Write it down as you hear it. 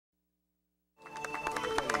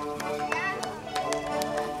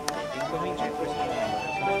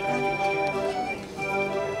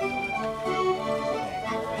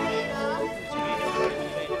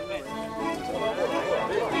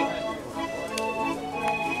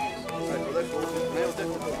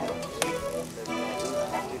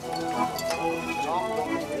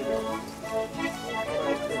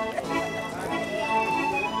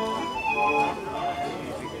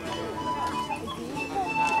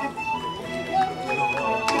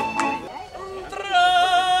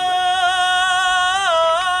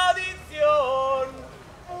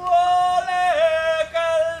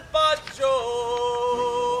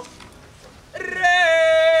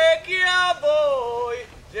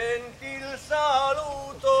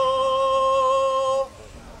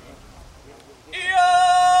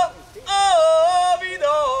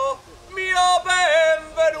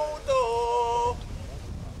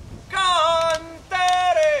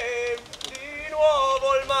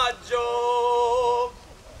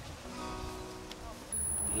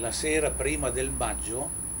la sera prima del Maggio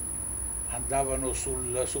andavano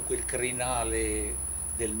su quel crinale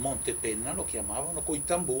del Monte Penna, lo chiamavano, coi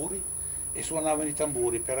tamburi, e suonavano i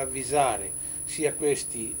tamburi per avvisare sia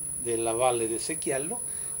questi della Valle del Secchiello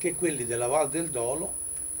che quelli della Valle del Dolo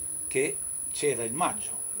che c'era il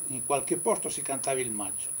Maggio. In qualche posto si cantava il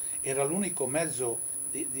Maggio. Era l'unico mezzo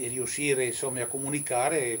di riuscire, insomma, a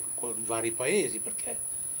comunicare con i vari paesi, perché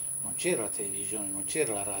non c'era la televisione, non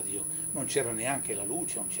c'era la radio, non c'era neanche la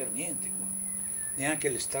luce, non c'era niente qua, neanche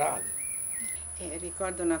le strade. E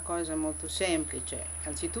ricordo una cosa molto semplice: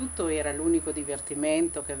 anzitutto era l'unico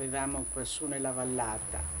divertimento che avevamo quassù nella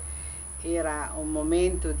vallata, era un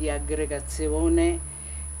momento di aggregazione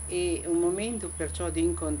e un momento perciò di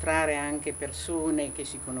incontrare anche persone che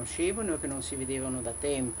si conoscevano e che non si vedevano da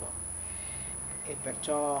tempo, e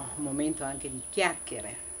perciò un momento anche di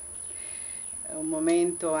chiacchiere, un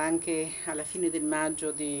momento anche alla fine del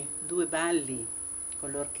Maggio di 2 balli con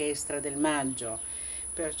l'orchestra del Maggio,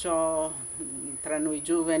 perciò tra noi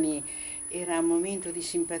giovani era un momento di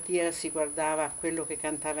simpatia, si guardava quello che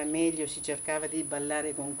cantava meglio, si cercava di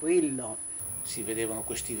ballare con quello. Si vedevano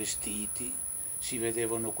questi vestiti, si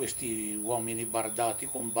vedevano questi uomini bardati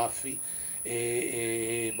con baffi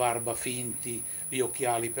e barba finti, gli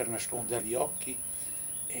occhiali per nascondere gli occhi,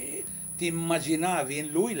 e ti immaginavi in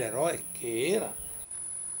lui l'eroe che era.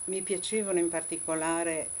 Mi piacevano in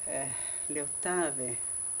particolare le ottave,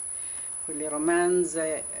 quelle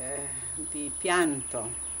romanze di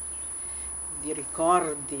pianto, di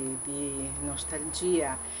ricordi, di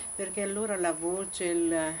nostalgia, perché allora la voce,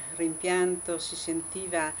 il rimpianto si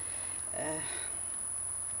sentiva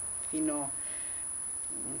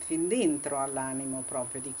fin dentro all'animo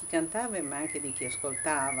proprio di chi cantava ma anche di chi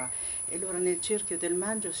ascoltava, e allora nel cerchio del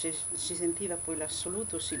Maggio si sentiva poi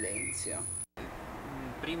l'assoluto silenzio.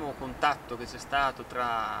 Il primo contatto che c'è stato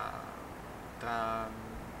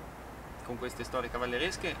con queste storie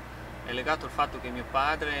cavalleresche è legato al fatto che mio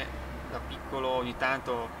padre da piccolo ogni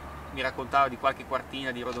tanto mi raccontava di qualche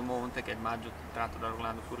quartina di Rodomonte, che è il Maggio tratto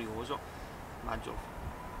dall'Orlando Furioso, Maggio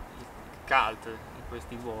cult in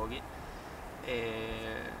questi luoghi, e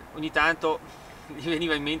ogni tanto gli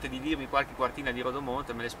veniva in mente di dirmi qualche quartina di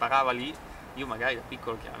Rodomonte, me le sparava lì. Io magari da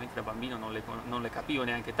piccolo, chiaramente da bambino, non le capivo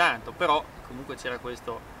neanche tanto, però comunque c'era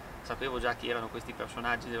questo, sapevo già chi erano questi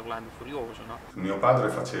personaggi dell'Orlando Furioso, no? Mio padre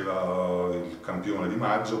faceva il campione di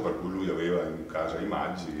Maggio, per cui lui aveva in casa i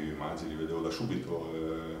maggi li vedevo da subito,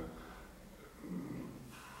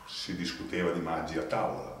 si discuteva di maggi a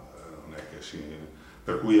tavola, non è che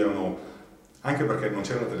per cui erano, anche perché non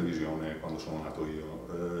c'era la televisione quando sono nato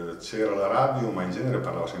io, c'era la radio, ma in genere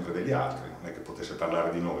parlava sempre degli altri, non è che potesse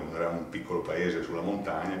parlare di noi, noi eravamo un piccolo paese sulla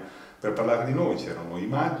montagna, per parlare di noi c'erano i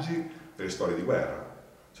maggi e le storie di guerra,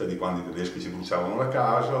 cioè di quando i tedeschi ci bruciavano la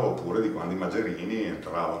casa, oppure di quando i Maggerini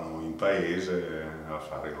entravano in paese a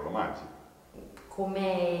fare i loro maggi.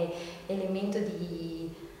 Come elemento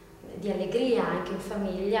di allegria anche in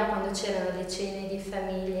famiglia, quando c'erano le cene di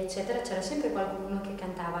famiglia eccetera, c'era sempre qualcuno che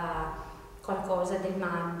cantava qualcosa del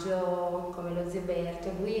Maggio, come lo zio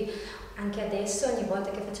Berto. Lui anche adesso, ogni volta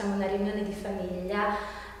che facciamo una riunione di famiglia,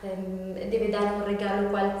 deve dare un regalo a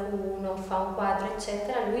qualcuno, fa un quadro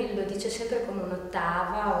eccetera, lui lo dice sempre con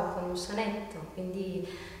un'ottava o con un sonetto, quindi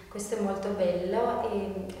questo è molto bello.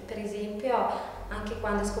 E per esempio anche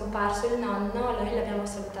quando è scomparso il nonno, noi l'abbiamo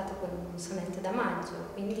salutato con un sonetto da Maggio,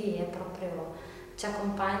 quindi è proprio, ci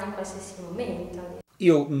accompagna in qualsiasi momento.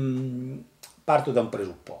 Io parto da un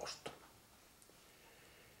presupposto: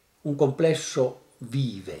 un complesso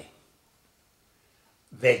vive,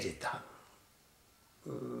 vegeta,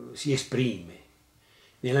 si esprime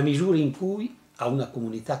nella misura in cui ha una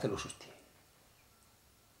comunità che lo sostiene.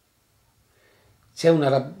 C'è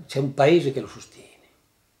un paese che lo sostiene,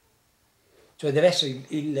 cioè deve essere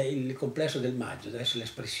il complesso del Maggio, deve essere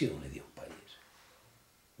l'espressione di un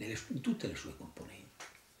paese, in tutte le sue componenti.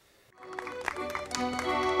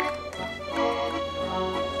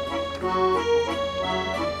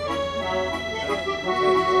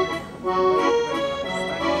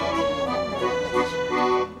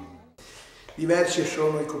 Diversi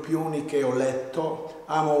sono i copioni che ho letto,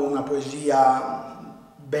 amo una poesia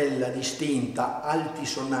bella, distinta,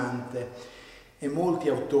 altisonante, e molti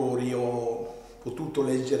autori ho potuto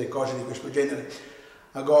leggere cose di questo genere.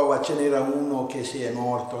 A Gova ce n'era uno che si è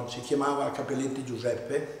morto, si chiamava Capelletti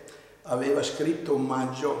Giuseppe, aveva scritto un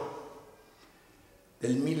Maggio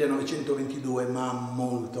del 1922, ma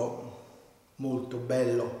molto, molto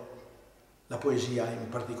bello, la poesia in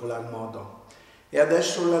particolar modo. E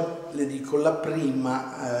adesso le dico la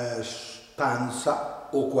prima stanza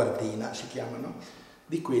o quartina, si chiamano,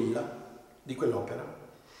 di quell'opera.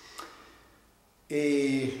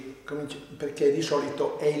 perché di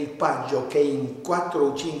solito è il paggio che in 4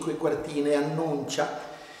 o 5 quartine annuncia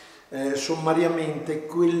sommariamente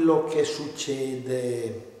quello che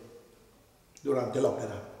succede durante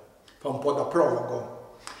l'opera, fa un po' da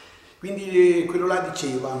prologo. Quindi quello là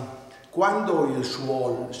diceva: quando il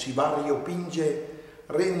suol si vario pinge,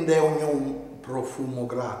 rende ognuno profumo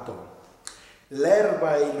grato,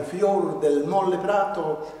 l'erba e il fior del molle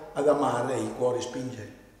prato ad amare i cuori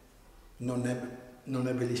spinge. Non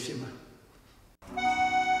è bellissima?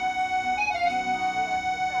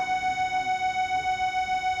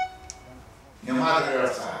 Mia madre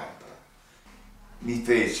era sarda, mi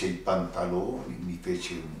fece i pantaloni, mi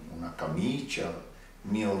fece una camicia,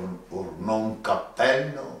 mi ornò un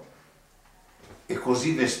cappello e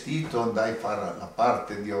così vestito andai a fare la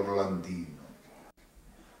parte di Orlandino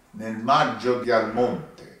nel Maggio di al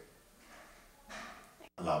Monte.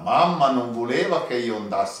 La mamma non voleva che io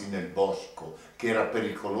andassi nel bosco, che era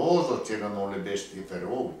pericoloso, c'erano le bestie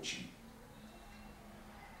feroci.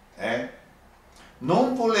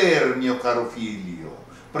 Non voler, mio caro figlio,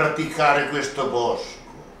 praticare questo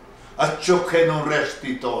bosco, acciò che non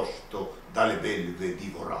resti tosto dalle belve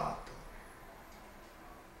divorato.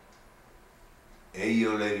 E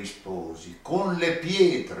io le risposi: con le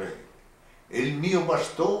pietre e il mio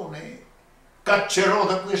bastone caccerò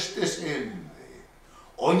da queste selve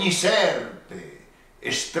ogni serpe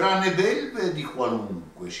e strane belve di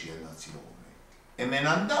qualunque sia nazione. E me ne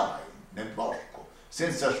andai nel bosco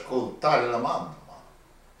senza ascoltare la mamma.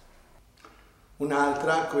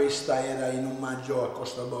 Un'altra, questa era in un maggio a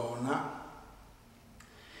Costabona,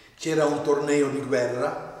 c'era un torneo di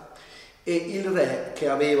guerra e il re, che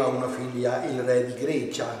aveva una figlia, il re di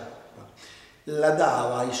Grecia, la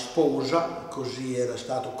dava in sposa, così era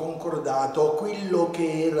stato concordato, quello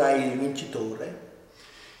che era il vincitore.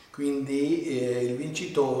 Quindi il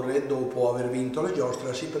vincitore, dopo aver vinto la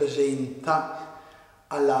giostra, si presenta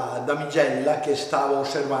alla damigella che stava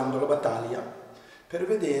osservando la battaglia per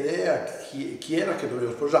vedere a chi era che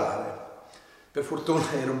doveva sposare. Per fortuna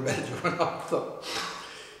era un bel giovanotto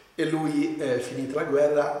e lui, finita la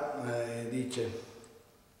guerra, dice...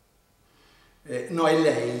 no, è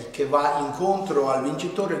lei che va incontro al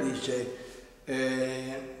vincitore e dice: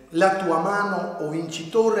 la tua mano, o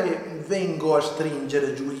vincitore, vengo a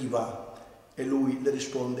stringere giuriva. E lui le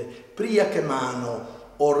risponde: pria che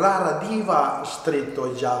mano, o rara diva,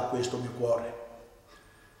 stretto è già questo mio cuore.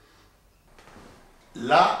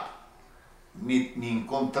 Là mi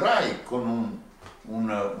incontrai con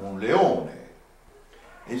un leone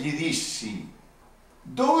e gli dissi: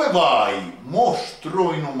 dove vai,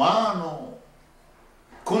 mostro inumano,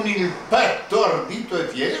 con il petto ardito e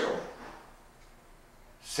fiero?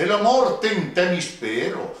 Se la morte in te mi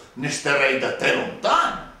spero, ne starei da te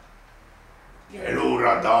lontano. E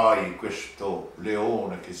allora dai questo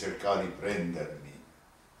leone che cercava di prendermi.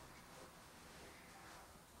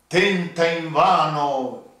 Tenta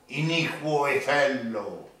invano, iniquo e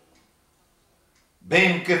fello,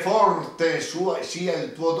 benché forte sia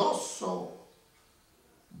il tuo dosso,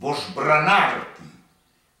 vuol sbranarti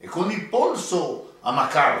e con il polso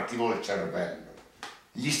amacarti vuol cervello.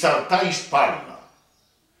 Gli saltai in spalla,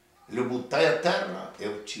 lo buttai a terra e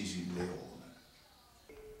uccisi il leone.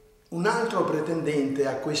 Un altro pretendente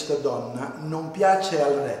a questa donna non piace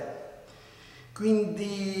al re,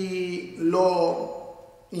 quindi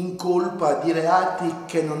lo incolpa di reati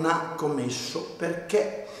che non ha commesso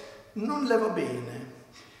perché non le va bene.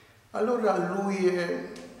 Allora lui,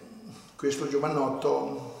 questo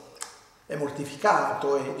giovanotto, è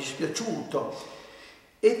mortificato, è dispiaciuto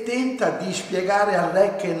e tenta di spiegare al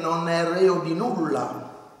re che non è reo di nulla.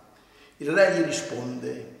 Il re gli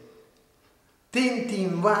risponde: tenti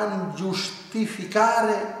invan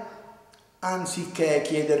giustificare anziché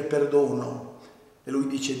chiedere perdono. E lui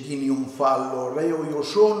dice: dini un fallo, reo io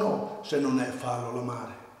sono, se non è fallo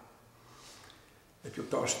l'amare. È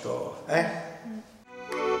piuttosto,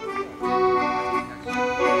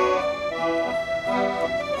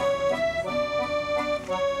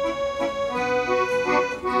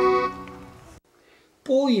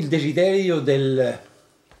 Poi il desiderio del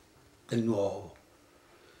nuovo,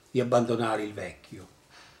 di abbandonare il vecchio,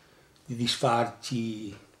 di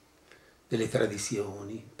disfarci delle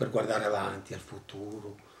tradizioni per guardare avanti al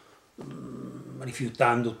futuro,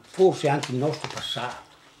 rifiutando forse anche il nostro passato.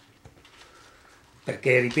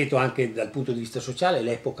 Perché, ripeto, anche dal punto di vista sociale è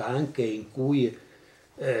l'epoca anche in cui,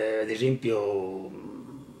 ad esempio,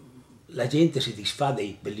 la gente si disfà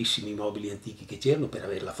dei bellissimi mobili antichi che c'erano per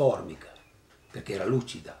avere la formica, perché era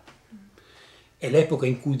lucida. È l'epoca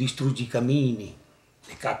in cui distruggi i camini,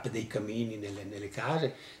 le cappe dei camini nelle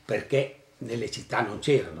case, perché nelle città non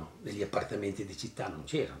c'erano, negli appartamenti di città non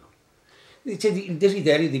c'erano. C'è il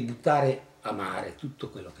desiderio di buttare a mare tutto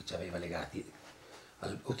quello che ci aveva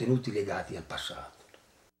ottenuti legati al passato.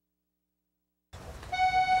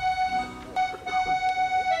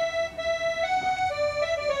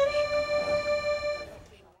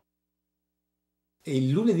 E il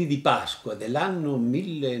lunedì di Pasqua dell'anno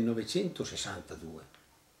 1962,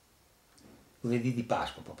 lunedì di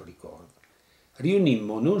Pasqua proprio ricordo,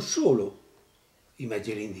 riunimmo non solo i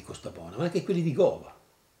Maggerini di Costabona, ma anche quelli di Gova,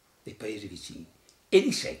 dei paesi vicini, e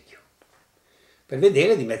di Secchio, per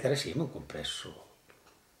vedere di mettere assieme un complesso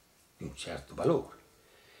di un certo valore.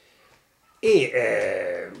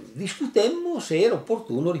 E discutemmo se era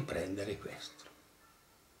opportuno riprendere questo.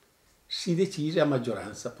 Si decise a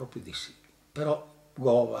maggioranza proprio di sì, però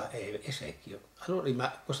Gova e Secchio,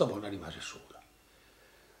 allora Costabona rimase sola.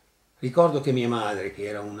 Ricordo che mia madre, che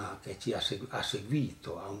era una che ci ha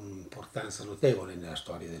seguito, ha un'importanza notevole nella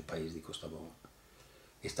storia del paese di Costabona,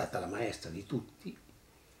 è stata la maestra di tutti,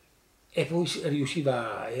 e poi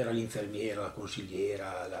era l'infermiera, la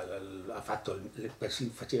consigliera,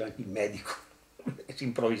 faceva anche il medico, si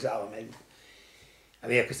improvvisava medico.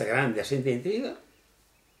 Aveva questa grande ascendente,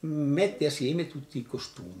 mette assieme tutti i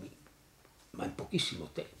costumi, ma in pochissimo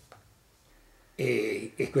tempo.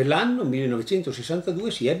 E quell'anno,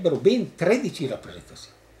 1962, si ebbero ben 13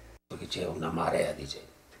 rappresentazioni, perché c'era una marea di gente.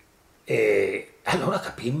 E allora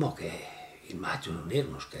capimmo che il Maggio non era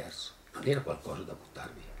uno scherzo, non era qualcosa da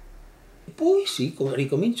buttar via. E poi si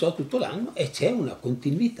ricominciò tutto l'anno e c'è una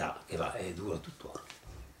continuità che dura tuttora.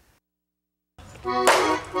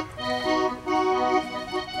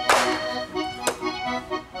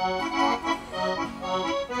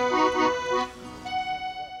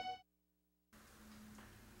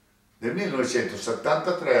 Nel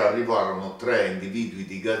 1973 arrivarono 3 individui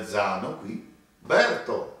di Gazzano qui.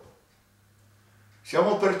 Berto,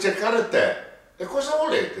 siamo per cercare te. E cosa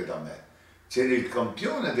volete da me? C'era il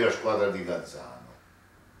campione della squadra di Gazzano,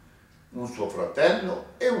 un suo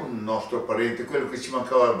fratello e un nostro parente, quello che ci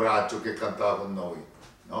mancava il braccio, che cantava con noi,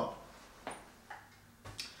 no?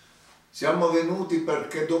 Siamo venuti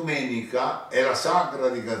perché domenica è la sagra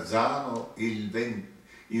di Gazzano,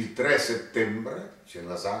 il 3 settembre c'è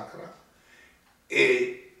la sacra,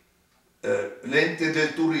 e l'ente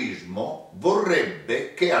del turismo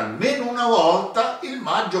vorrebbe che almeno una volta il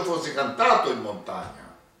Maggio fosse cantato in montagna,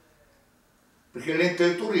 perché l'ente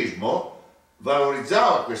del turismo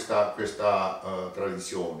valorizzava questa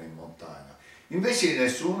tradizione in montagna. Invece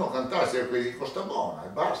nessuno cantava, c'era quelli di Costabona e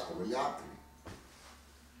basta, quegli altri.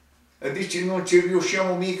 E dici non ci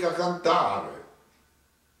riusciamo mica a cantare,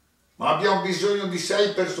 ma abbiamo bisogno di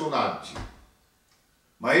 6 personaggi.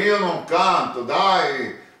 Ma io non canto,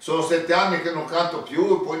 dai, sono 7 anni che non canto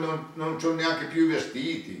più e poi non c'ho neanche più i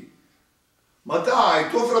vestiti. Ma dai,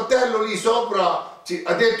 tuo fratello lì sopra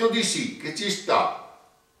ha detto di sì, che ci sta.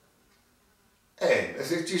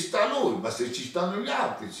 Se ci sta lui, ma se ci stanno gli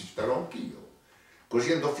altri, ci starò anch'io.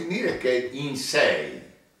 Così andò a finire che in 6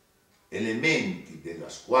 elementi della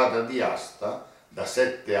squadra di Asta, da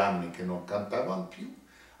 7 anni che non cantavano più,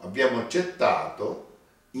 abbiamo accettato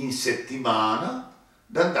in settimana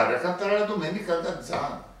di andare a cantare la domenica a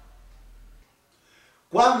Gazzano.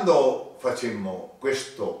 Quando facemmo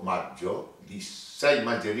questo maggio di 6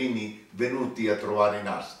 Maggerini venuti a trovare in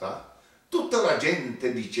Asta, tutta la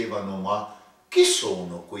gente dicevano: ma chi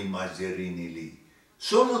sono quei Maggerini lì?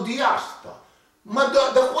 Sono di Asta. Ma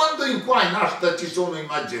da quando in qua in Asta ci sono i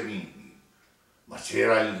Maggerini? Ma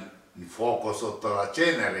c'era il fuoco sotto la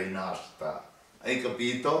cenere in Asta, hai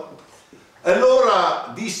capito?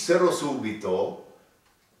 Allora dissero subito,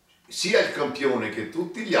 sia il campione che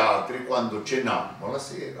tutti gli altri, quando cenammo la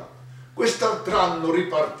sera: quest'altro anno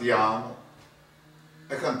ripartiamo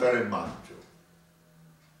a cantare il Maggio.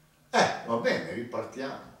 Va bene,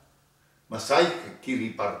 ripartiamo. Ma sai chi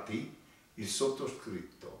ripartì? Il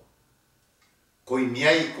sottoscritto, coi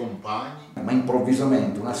miei compagni. Ma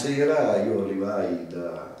improvvisamente una sera io arrivai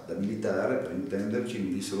da militare, per intenderci,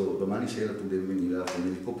 mi dissero: domani sera tu devi venire con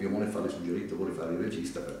il copione e fare suggerito, vuoi fare il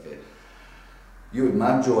regista, perché io il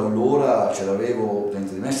Maggio allora ce l'avevo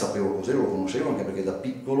dentro di me, sapevo cos'era, lo conoscevo anche perché da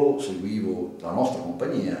piccolo seguivo la nostra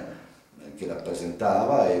compagnia che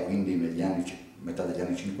rappresentava, e quindi metà degli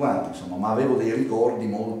anni 50, insomma, ma avevo dei ricordi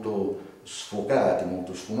molto sfocati,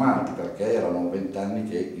 molto sfumati, perché erano 20 anni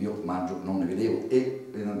che io Maggio non ne vedevo, e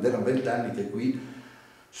erano 20 anni che qui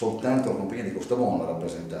soltanto la compagnia di Costabona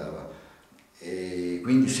rappresentava, e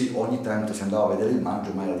quindi sì, ogni tanto si andava a vedere il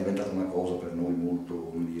Maggio, ma era diventata una cosa per noi molto,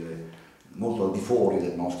 come dire, molto al di fuori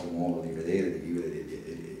del nostro modo di vedere, di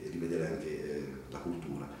vivere e di vedere anche la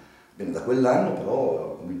cultura. Bene, da quell'anno però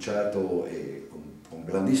ho cominciato con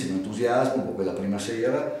grandissimo entusiasmo, con quella prima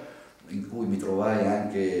sera in cui mi trovai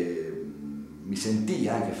anche, mi sentii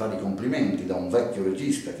anche fare i complimenti da un vecchio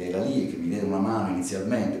regista che era lì e che mi diede una mano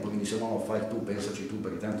inizialmente, poi mi disse no, fai tu, pensaci tu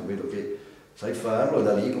perché tanto vedo che sai farlo, e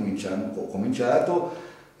da lì ho cominciato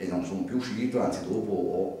e non sono più uscito, anzi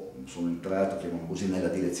dopo sono entrato, chiamiamo così, nella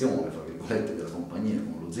direzione, fra virgolette, della compagnia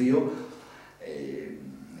con lo zio,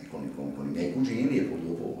 con i miei cugini, e poi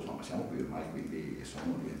dopo insomma, siamo qui ormai, quindi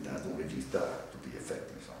sono diventato un regista a tutti gli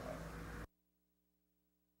effetti. Insomma.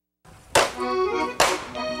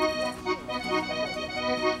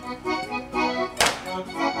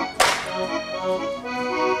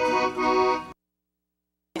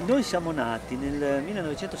 Noi siamo nati nel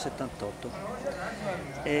 1978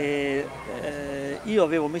 e io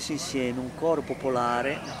avevo messo insieme un coro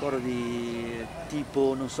popolare, un coro di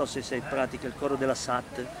tipo, non so se sei pratica, il coro della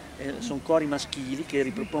SAT, sono cori maschili che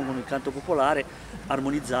ripropongono il canto popolare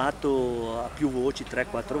armonizzato a più voci,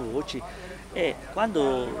 3-4 voci, e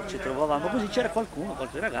quando ci trovavamo così c'era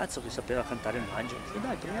qualche ragazzo che sapeva cantare il Maggio.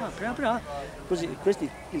 Dai, proviamo. Così,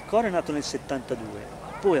 il coro è nato nel 72.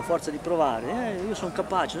 Poi a forza di provare, io sono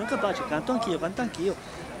capace, canto anch'io.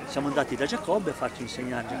 Siamo andati da Giacobbe a farci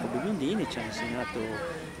insegnare Giacobbe Biondini, ci ha insegnato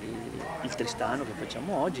il Tristano che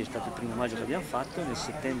facciamo oggi, è stato il primo Maggio che abbiamo fatto nel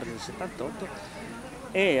settembre del 78,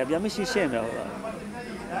 e abbiamo messo insieme,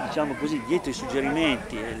 diciamo così, dietro i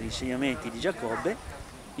suggerimenti e gli insegnamenti di Giacobbe,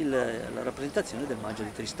 la rappresentazione del Maggio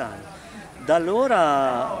di Tristano. Da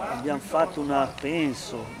allora abbiamo fatto una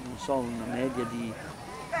media di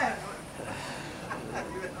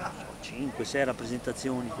 5-6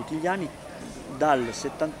 rappresentazioni tutti gli anni, dal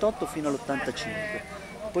 78 fino all'85.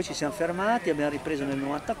 Poi ci siamo fermati, abbiamo ripreso nel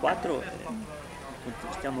 94 e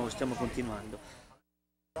stiamo continuando.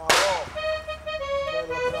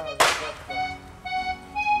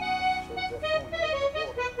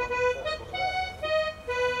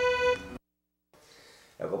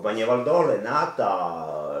 La Compagnia Dolo è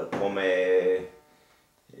nata come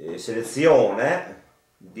selezione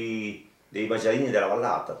dei Maggerini della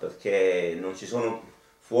vallata, perché non ci sono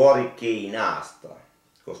fuori che in Asta,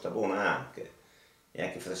 Costabona anche, e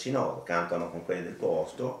anche Frassinoro cantano con quelli del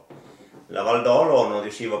posto. La Dolo non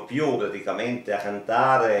riusciva più praticamente a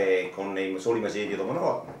cantare con i soli Maggerini di Roma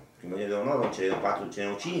Nord. I Maggerini di Roma Nord non ce n'erano 4, ce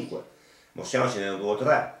n'erano 5, Mossiano ce n'erano 2 o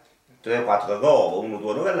 3 o 4 a Gova, 1 o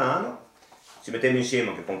 2 a Novellano. Si mettevano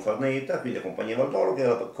insieme anche con Farneta, quindi la Compagnia Dolo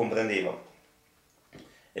che comprendeva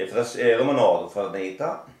Roma Nord,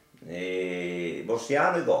 Farneta,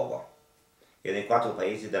 Bossiano e Gova. Erano i 4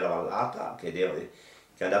 paesi della vallata che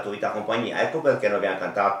hanno dato vita a Compagnia. Ecco perché noi abbiamo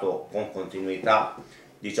cantato con continuità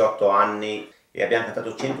 18 anni e abbiamo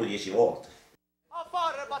cantato 110 volte. A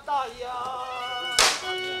fare battaglia!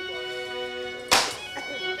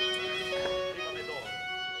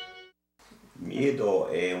 Miedo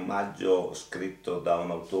è un maggio scritto da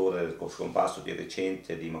un autore scomparso di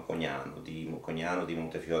recente di Mocognano, di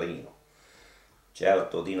Montefiorino.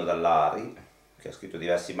 Certo, Dino Dallari, che ha scritto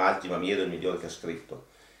diversi maggi, ma Miedo è il migliore che ha scritto.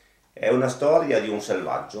 È una storia di un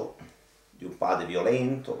selvaggio, di un padre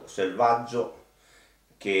violento, selvaggio,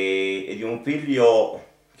 e di un figlio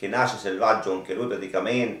che nasce selvaggio anche lui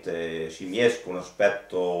praticamente, scimmiesco, un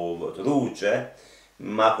aspetto truce,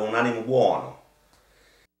 ma con un animo buono.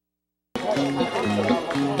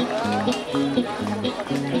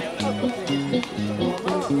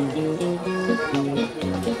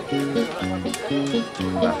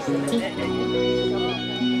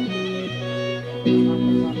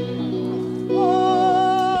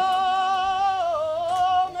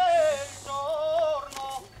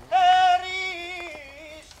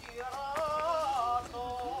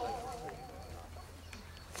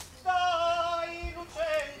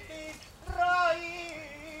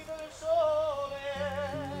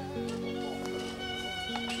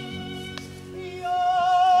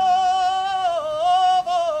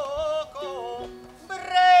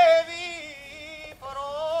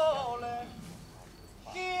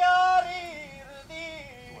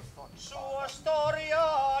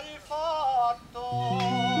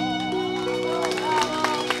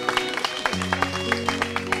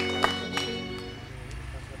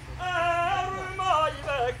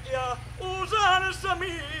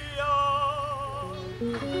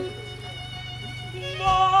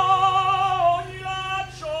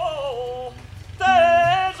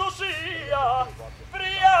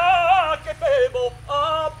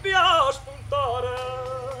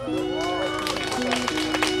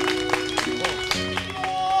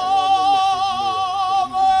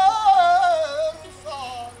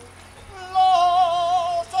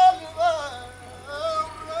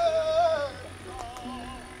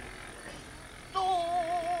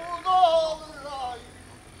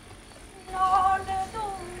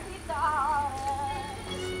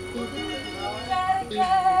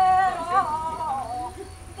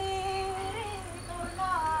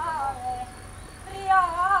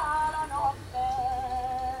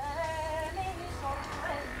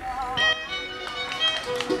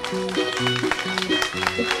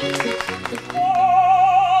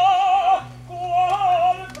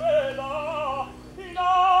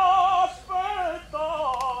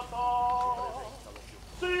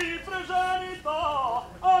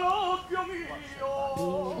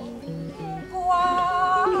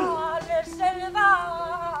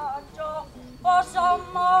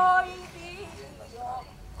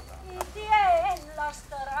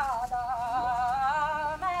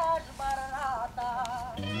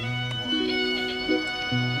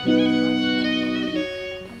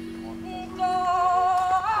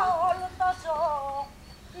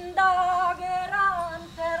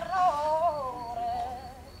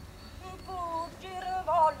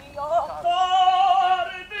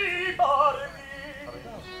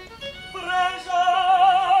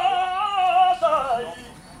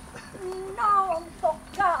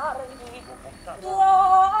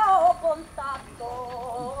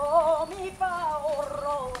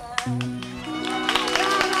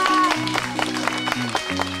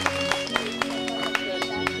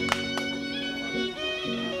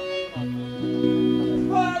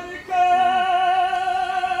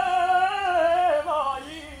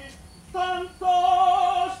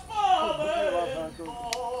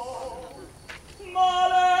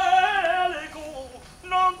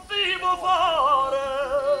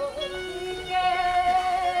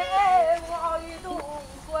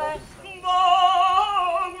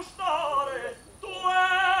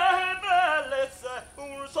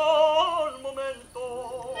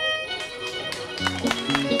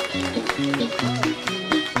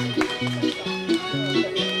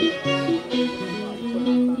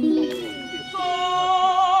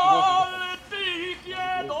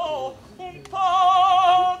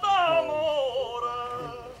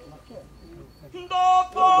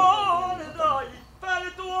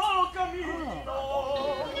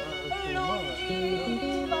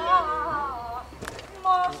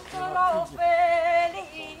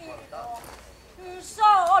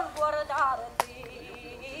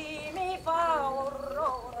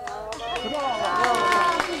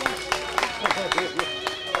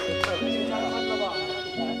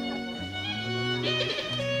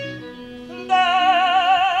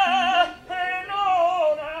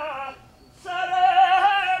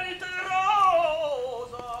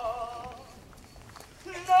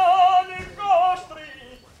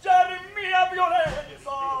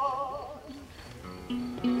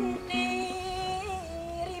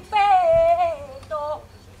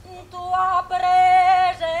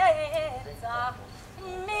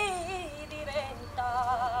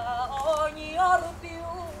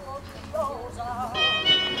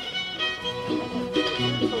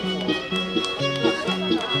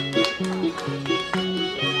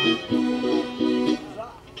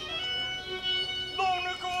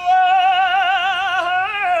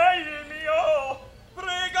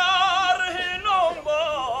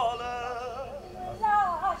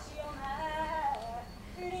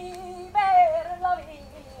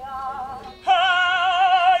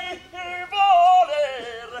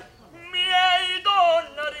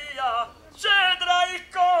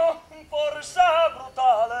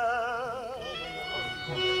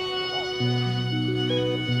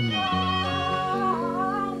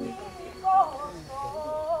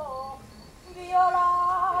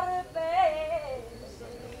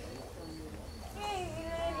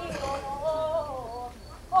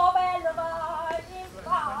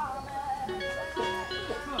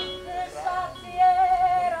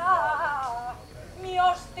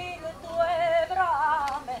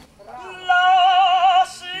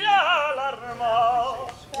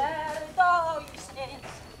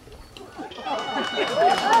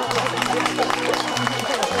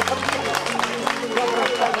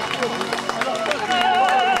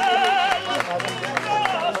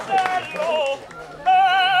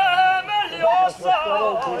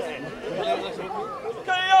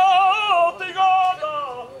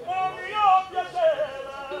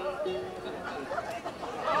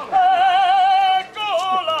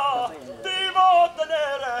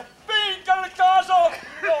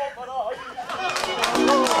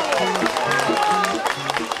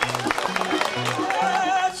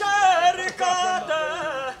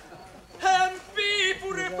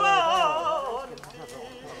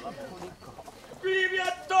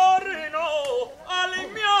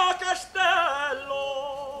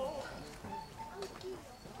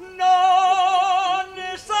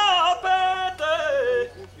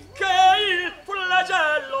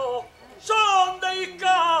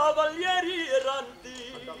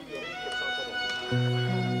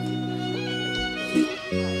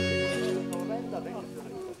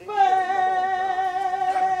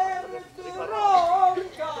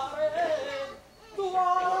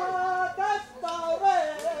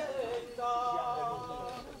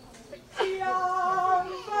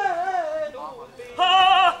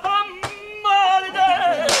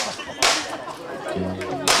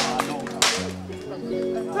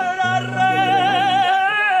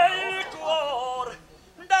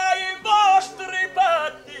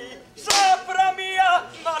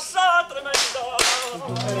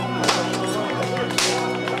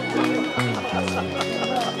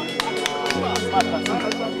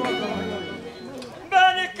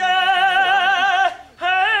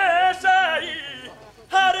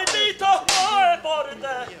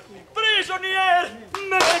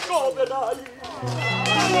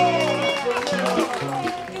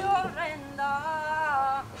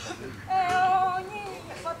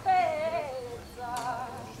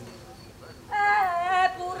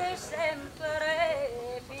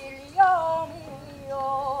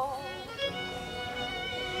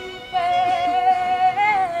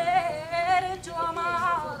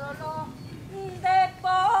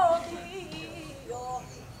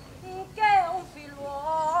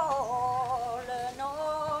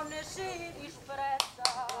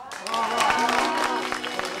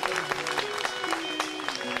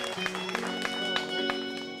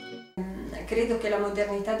 Credo che la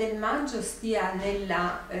modernità del Maggio stia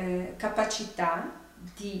nella capacità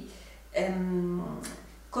di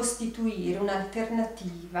costituire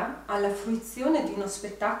un'alternativa alla fruizione di uno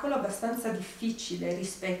spettacolo abbastanza difficile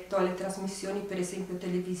rispetto alle trasmissioni per esempio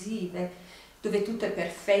televisive, dove tutto è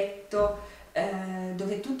perfetto,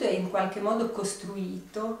 dove tutto è in qualche modo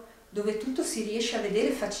costruito, dove tutto si riesce a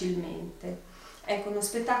vedere facilmente. Ecco, uno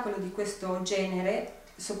spettacolo di questo genere,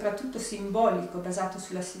 soprattutto simbolico, basato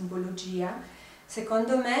sulla simbologia,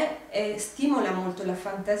 secondo me stimola molto la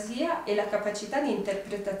fantasia e la capacità di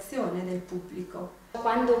interpretazione del pubblico.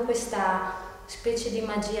 Quando questa specie di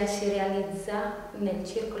magia si realizza nel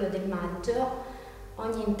circolo del Maggio,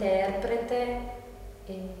 ogni interprete,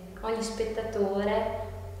 ogni spettatore,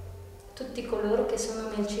 tutti coloro che sono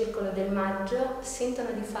nel circolo del Maggio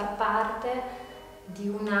sentono di far parte di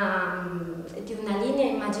una linea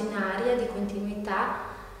immaginaria di continuità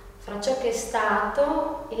fra ciò che è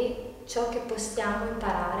stato e ciò che possiamo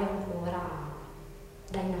imparare ancora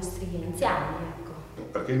dai nostri anziani. Ecco.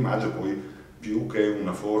 Perché il Maggio poi, più che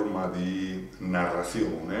una forma di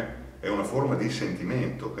narrazione, è una forma di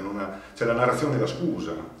sentimento, che non ha... cioè la narrazione è la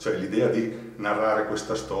scusa, cioè l'idea di narrare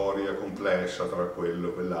questa storia complessa tra quello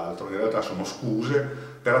e quell'altro, in realtà sono scuse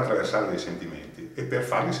per attraversare dei sentimenti e per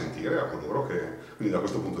farli sentire a coloro che, quindi da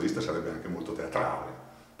questo punto di vista sarebbe anche molto teatrale.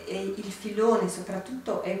 E il filone,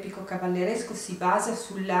 soprattutto epico cavalleresco, si basa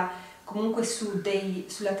comunque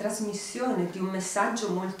sulla trasmissione di un messaggio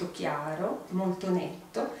molto chiaro, molto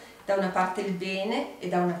netto, da una parte il bene e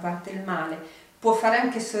da una parte il male. Può fare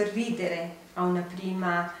anche sorridere a una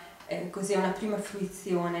prima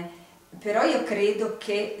fruizione, però io credo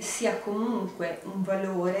che sia comunque un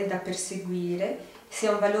valore da perseguire,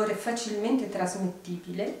 sia un valore facilmente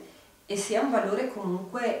trasmettibile e sia un valore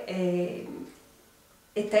comunque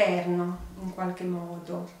eterno in qualche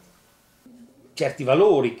modo. Certi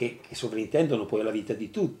valori che sovrintendono poi alla vita di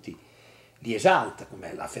tutti, li esalta,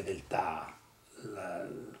 come la fedeltà,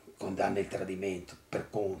 condanna il tradimento, per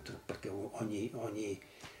contro, perché ogni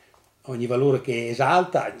valore che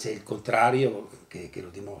esalta c'è il contrario che lo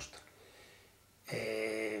dimostra.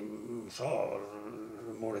 Non so,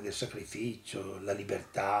 l'amore del sacrificio, la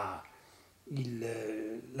libertà,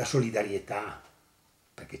 la solidarietà,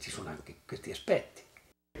 perché ci sono anche questi aspetti.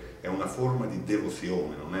 È una forma di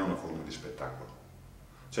devozione, non è una forma di spettacolo.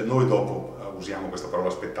 Cioè noi dopo usiamo questa parola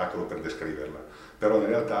spettacolo per descriverla, però in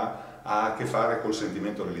realtà ha a che fare col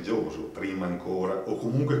sentimento religioso, prima ancora, o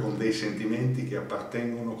comunque con dei sentimenti che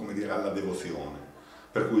appartengono, come dire, alla devozione.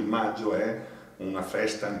 Per cui il Maggio è una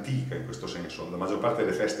festa antica in questo senso. La maggior parte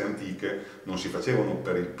delle feste antiche non si facevano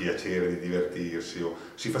per il piacere di divertirsi, o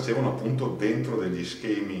si facevano appunto dentro degli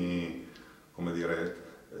schemi, come dire,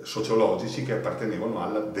 sociologici che appartenevano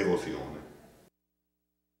alla devozione.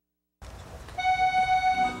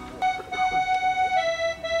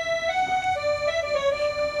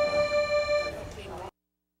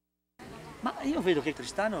 Ma io vedo che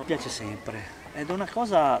Tristano piace sempre ed è una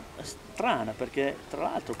cosa strana perché tra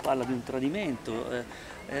l'altro parla di un tradimento.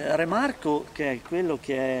 Remarco che è quello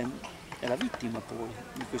che è la vittima poi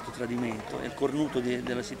di questo tradimento, è il cornuto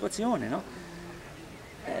della situazione, no?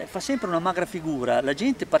 Fa sempre una magra figura, la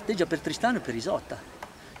gente parteggia per Tristano e per Isotta,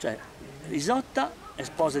 cioè Isotta è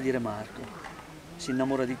sposa di Remarco, si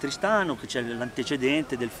innamora di Tristano, che c'è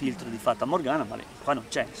l'antecedente del filtro di Fata Morgana, ma qua non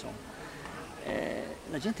c'è, insomma.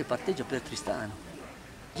 La gente parteggia per Tristano,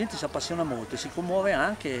 la gente si appassiona molto e si commuove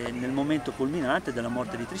anche nel momento culminante della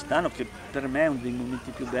morte di Tristano, che per me è uno dei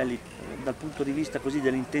momenti più belli dal punto di vista così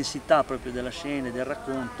dell'intensità proprio della scena e del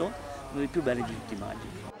racconto, uno dei più belli di tutti i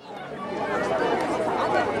Maggi.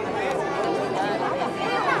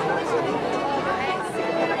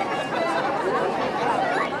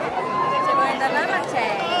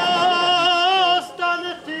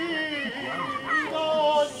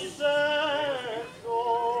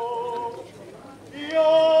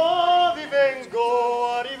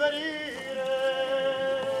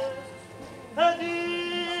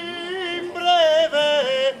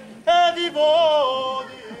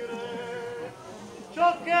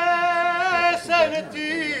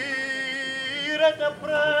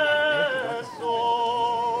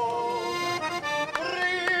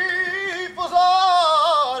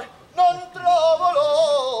 Riposar non trovo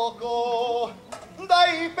loco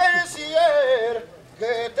dai pensieri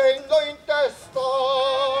che tengo in testa.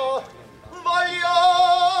 Voglio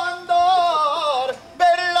andare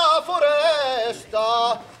per la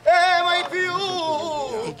foresta e mai più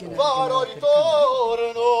farò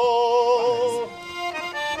ritorno.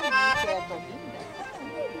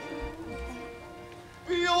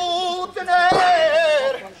 Più te ne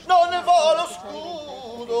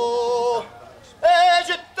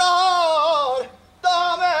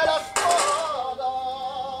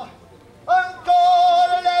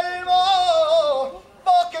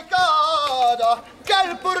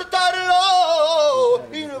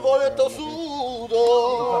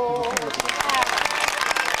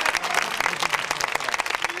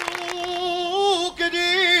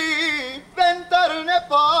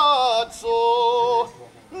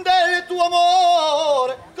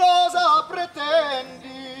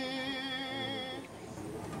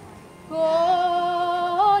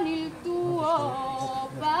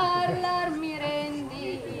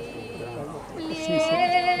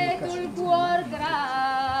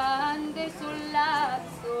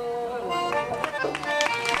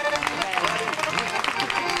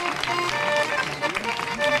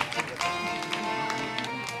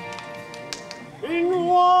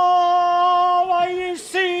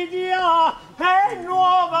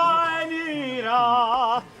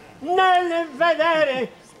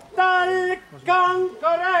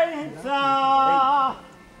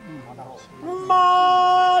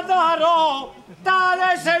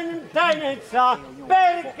passa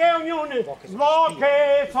perché ognuno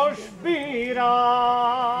voce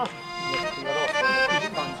sospira.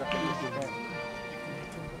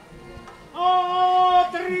 Oh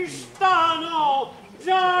Tristano,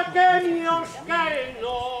 già che mio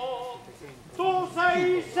scherno, tu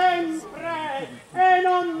sei sempre e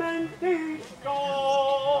non mentisco.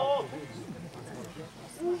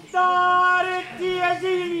 Darti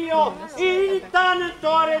esilio,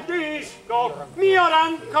 intanto ardisco, mio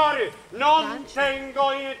rancore non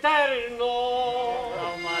tengo in eterno.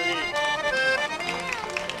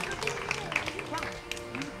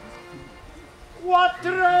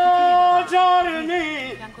 Quattro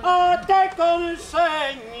giorni a te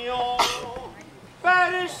consegno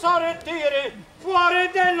per sortire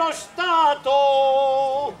fuori dello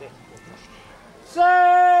Stato. Se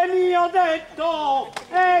mio detto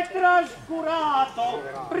è trascurato,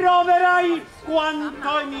 proverai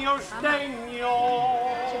quanto è mio sdegno.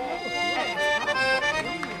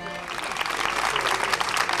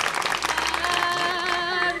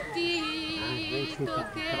 Partito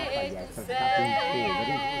che tu sei,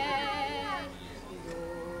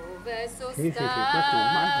 dove sostanza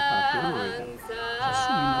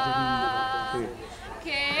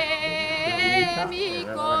che mi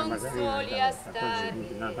consoli a stare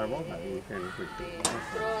dentro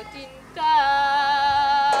tintale.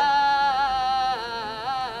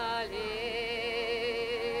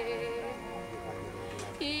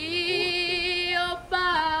 Io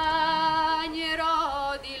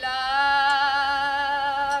bagnerò di lacrime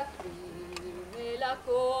la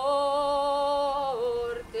corte,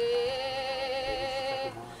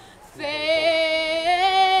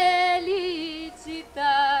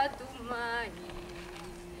 felicità tu mai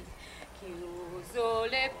chiuso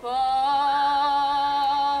le porte.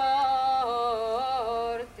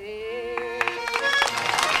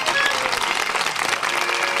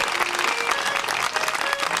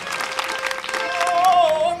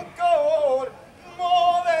 Ancora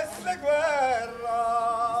muovesse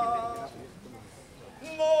guerra,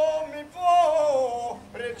 non mi può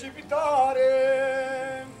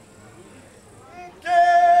precipitare, che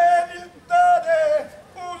viltade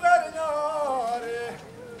usa regnare,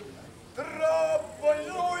 troppo in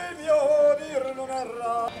lui mio dir non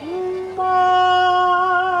erra.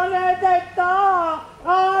 Maledetta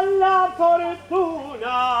alla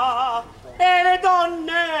fortuna, e le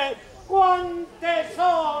donne quante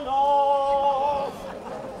sono,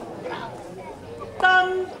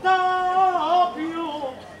 tanto più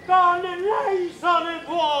con lei sono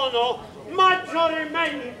buono,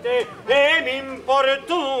 maggiormente e mi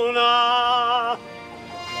importuna.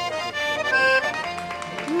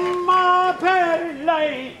 Ma per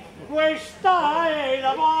lei questa è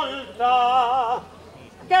la volta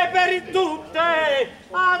che per tutte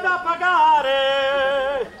ha da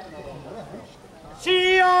pagare. Se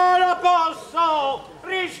io la posso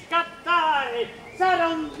riscattare, sarà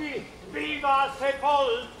viva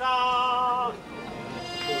sepolta.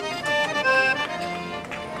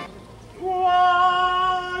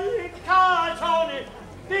 Quale cagione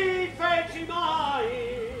ti feci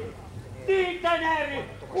mai di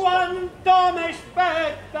tenere quanto mi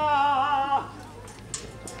spetta?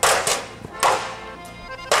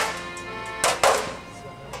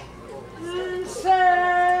 Se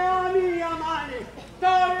a mia mano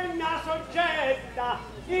torna soggetta,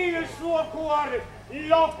 il suo cuore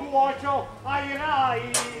lo cuocio ai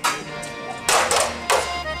rai.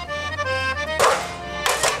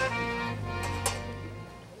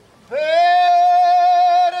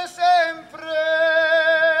 Per sempre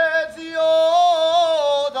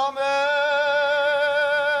zio da me,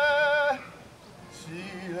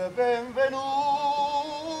 sia benvenuto.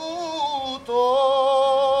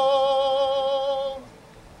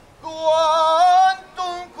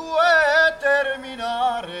 Quantunque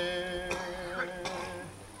terminare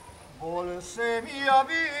volse mia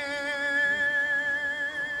vita,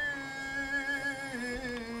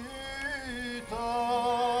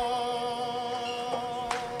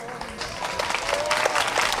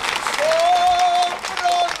 son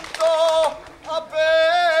pronto a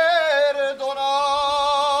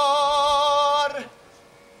perdonar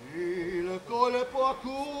il colpo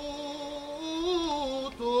acuto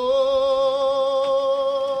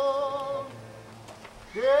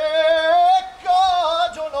che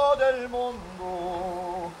cagionò del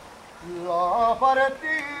mondo la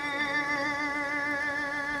partita.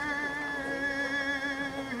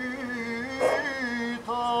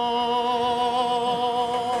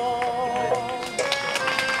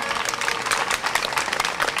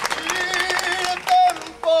 Il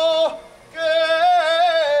tempo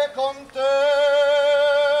che con te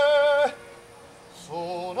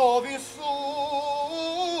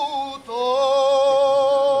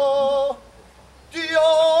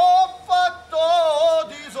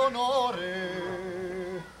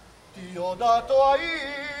ho dato a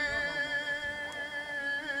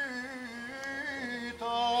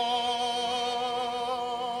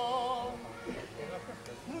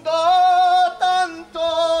da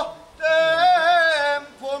tanto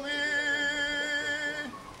tempo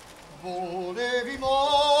mi volevi morto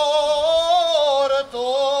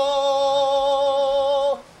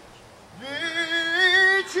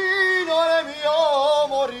vicino al mio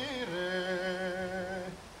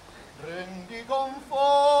morire rendi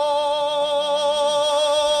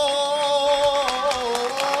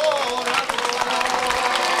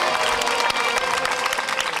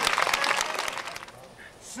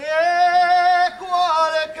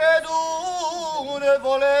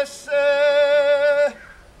volesse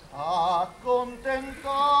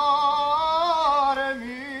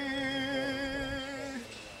accontentarmi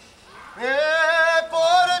e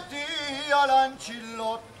porti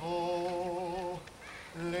all'ancillotto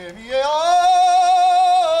le mie armi.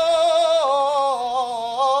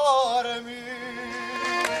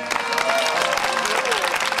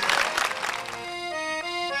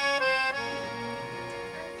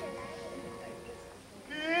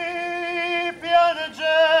 Chi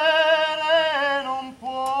piangere non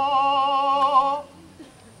può,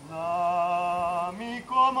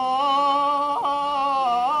 l'amico amato,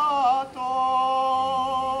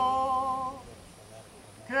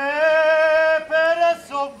 che per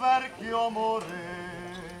sovverchio amore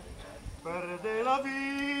perde la vita.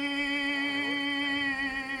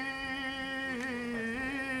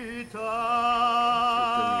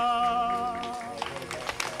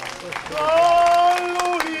 Con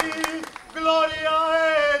lui gloria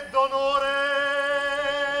ed onore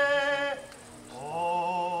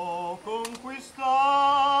ho conquistato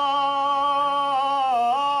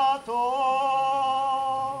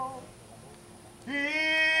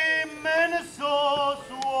immenso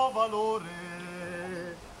suo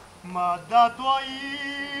valore m'ha dato a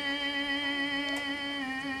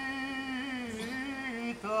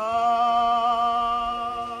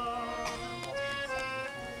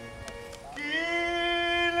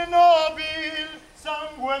il nobil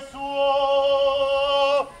sangue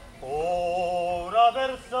suo ora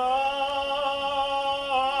versato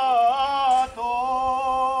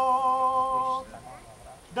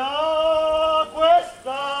da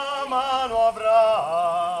questa mano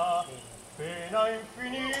avrà pena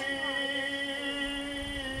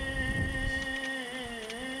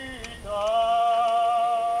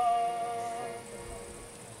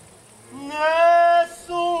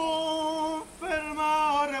nessun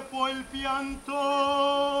fermare può il pianto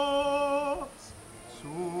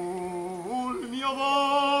sul mio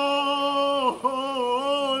volto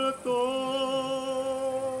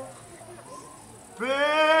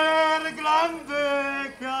per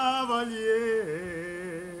grande cavalier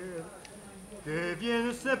che vien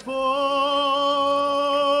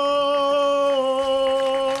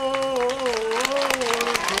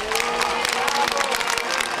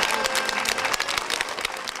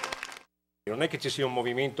Non è che ci sia un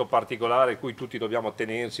movimento particolare a cui tutti dobbiamo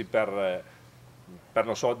attenersi per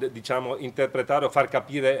non so, diciamo, interpretare o far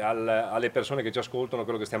capire alle persone che ci ascoltano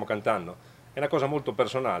quello che stiamo cantando. È una cosa molto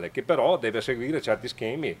personale, che però deve seguire certi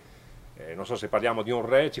schemi. Non so, se parliamo di un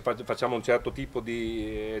re facciamo un certo tipo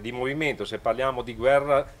di movimento, se parliamo di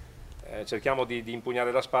guerra cerchiamo di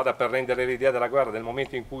impugnare la spada per rendere l'idea della guerra nel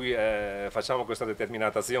momento in cui facciamo questa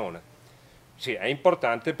determinata azione. Sì, è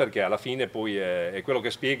importante perché alla fine poi è quello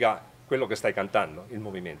che spiega quello che stai cantando, il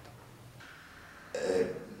movimento.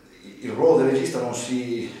 Il ruolo del regista non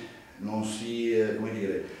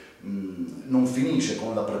finisce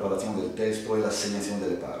con la preparazione del testo e l'assegnazione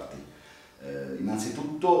delle parti.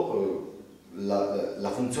 Innanzitutto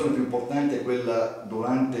la funzione più importante è quella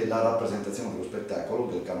durante la rappresentazione dello spettacolo,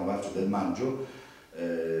 del Capomaggio del Maggio.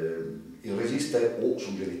 Il regista o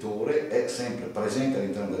suggeritore è sempre presente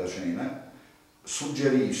all'interno della scena,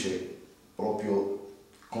 suggerisce proprio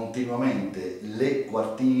continuamente le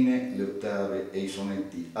quartine, le ottave e i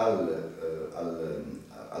sonetti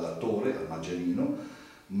all'attore, al Maggerino,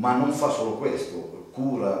 ma non fa solo questo,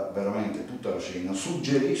 cura veramente tutta la scena,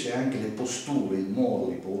 suggerisce anche le posture, il modo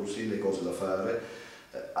di porsi, le cose da fare,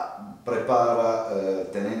 prepara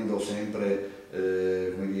tenendo sempre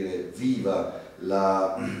come dire, viva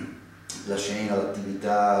la scena,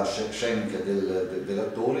 l'attività scenica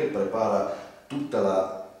dell'attore, prepara tutta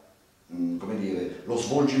la come dire, lo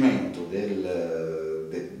svolgimento del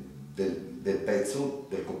pezzo,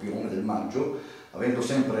 del copione, del Maggio, avendo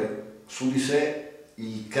sempre su di sé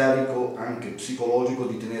il carico anche psicologico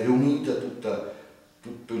di tenere unita tutto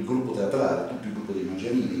il gruppo teatrale, tutto il gruppo dei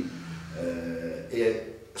Maggerini,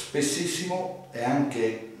 e spessissimo è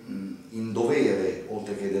anche in dovere,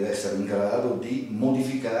 oltre che deve essere in grado, di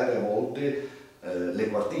modificare a volte le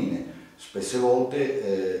quartine. Spesse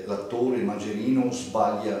volte l'attore, il Maggerino,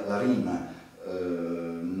 sbaglia la rima,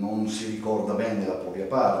 non si ricorda bene la propria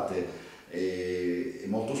parte e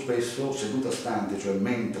molto spesso seduta stante, cioè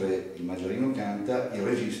mentre il Maggerino canta, il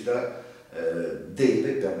regista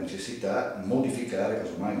deve per necessità modificare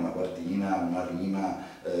casomai una quartina, una rima,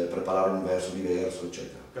 preparare un verso diverso,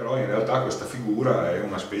 eccetera. Però in realtà questa figura è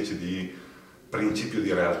una specie di principio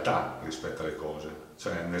di realtà rispetto alle cose,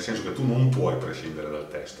 cioè nel senso che tu non puoi prescindere dal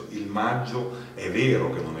testo. Il Maggio è vero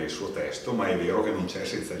che non è il suo testo, ma è vero che non c'è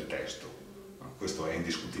senza il testo, questo è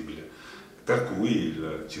indiscutibile, per cui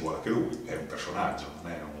ci vuole anche lui, è un personaggio, non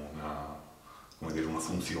è una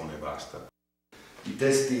funzione e basta. I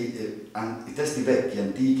testi vecchi,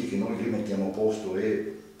 antichi, che noi rimettiamo a posto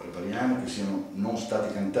e prepariamo, che siano non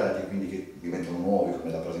stati cantati, quindi che diventano nuovi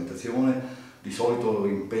come la presentazione, di solito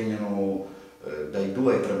impegnano dai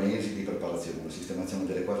 2 ai 3 mesi di preparazione, sistemazione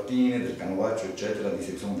delle quartine, del canovaccio, eccetera,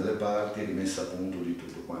 dissezione delle parti, rimessa a punto di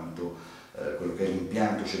tutto quanto quello che è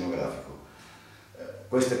l'impianto scenografico.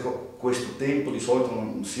 Questo tempo di solito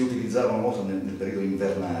non si utilizzava molto nel periodo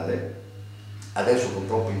invernale, adesso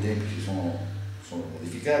purtroppo i tempi sono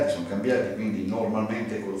modificati, sono cambiati, quindi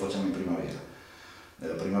normalmente lo facciamo in primavera.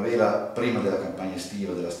 Nella primavera, prima della campagna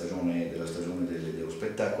estiva, della stagione dello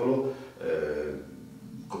spettacolo,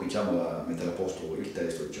 cominciamo a mettere a posto il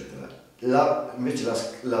testo, eccetera. Invece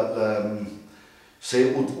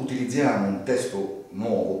se utilizziamo un testo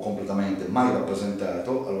nuovo, completamente mai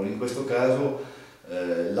rappresentato, allora in questo caso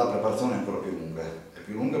la preparazione è ancora più lunga. È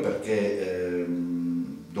più lunga perché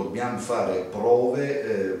dobbiamo fare prove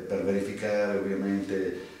per verificare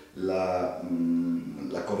ovviamente la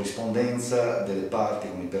corrispondenza delle parti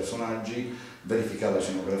con i personaggi, verificare la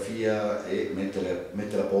scenografia e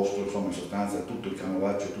mettere a posto, insomma, in sostanza tutto il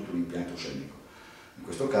canovaccio e tutto l'impianto scenico. In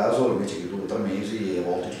questo caso invece che 2 o 3 mesi, a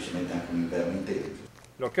volte ci si mette anche un inverno intero.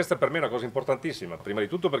 L'orchestra per me è una cosa importantissima, prima di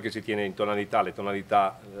tutto perché ci tiene in tonalità,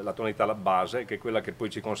 la tonalità base, che è quella che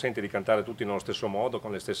poi ci consente di cantare tutti nello stesso modo,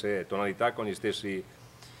 con le stesse tonalità, con gli stessi,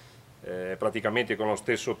 praticamente con lo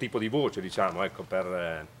stesso tipo di voce, diciamo, ecco,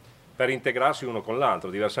 per integrarsi uno con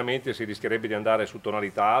l'altro, diversamente si rischierebbe di andare su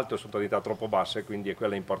tonalità alte o su tonalità troppo basse, quindi è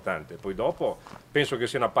quella importante. Poi dopo penso che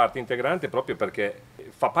sia una parte integrante proprio perché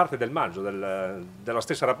fa parte del Maggio, della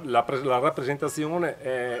stessa, la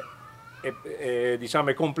rappresentazione diciamo,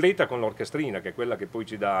 è completa con l'orchestrina, che è quella che poi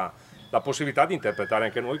ci dà la possibilità di interpretare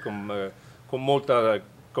anche noi con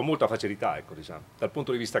molta facilità, ecco, diciamo, dal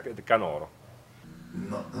punto di vista canoro.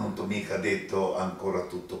 No, non ti ho mica detto ancora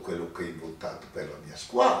tutto quello che hai votato per la mia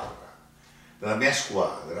squadra. La mia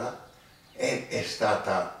squadra è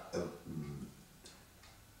stata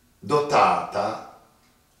dotata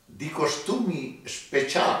di costumi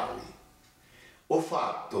speciali. Ho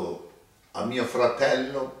fatto a mio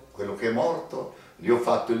fratello, quello che è morto, gli ho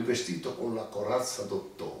fatto il vestito con la corazza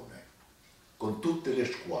d'ottone, con tutte le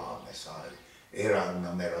squame, sai, era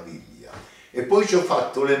una meraviglia. E poi ci ho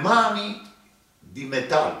fatto le mani di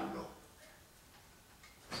metallo,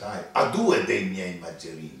 sai, a 2 dei miei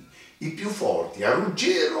Maggerini, i più forti, a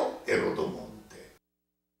Ruggero e Rodomonte.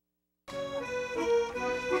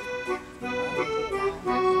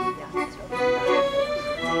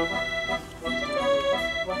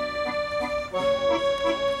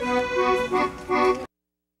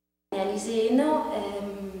 Liseno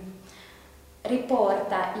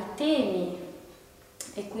riporta i temi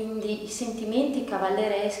e quindi i sentimenti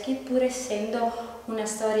cavallereschi, pur essendo una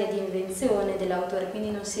storia di invenzione dell'autore,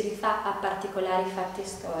 quindi non si rifà a particolari fatti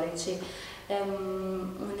storici. È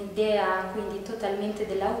un'idea quindi totalmente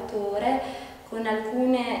dell'autore, con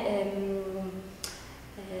alcune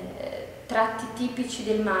tratti tipici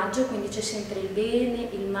del Maggio, quindi c'è sempre il bene,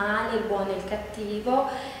 il male, il buono e il cattivo.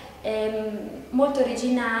 È molto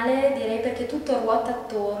originale, direi, perché tutto ruota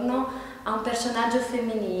attorno a un personaggio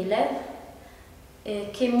femminile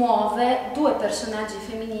che muove 2 personaggi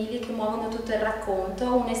femminili che muovono tutto il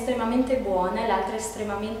racconto, una estremamente buona e l'altra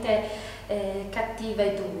estremamente cattiva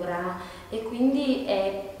e dura, e quindi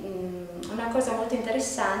è una cosa molto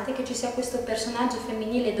interessante che ci sia questo personaggio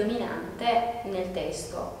femminile dominante nel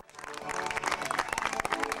testo.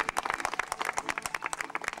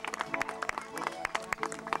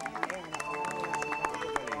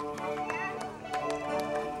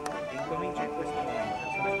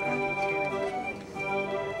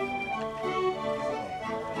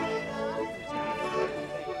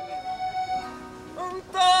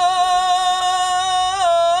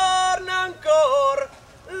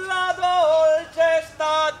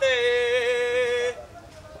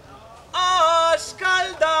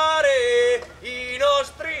 Scalda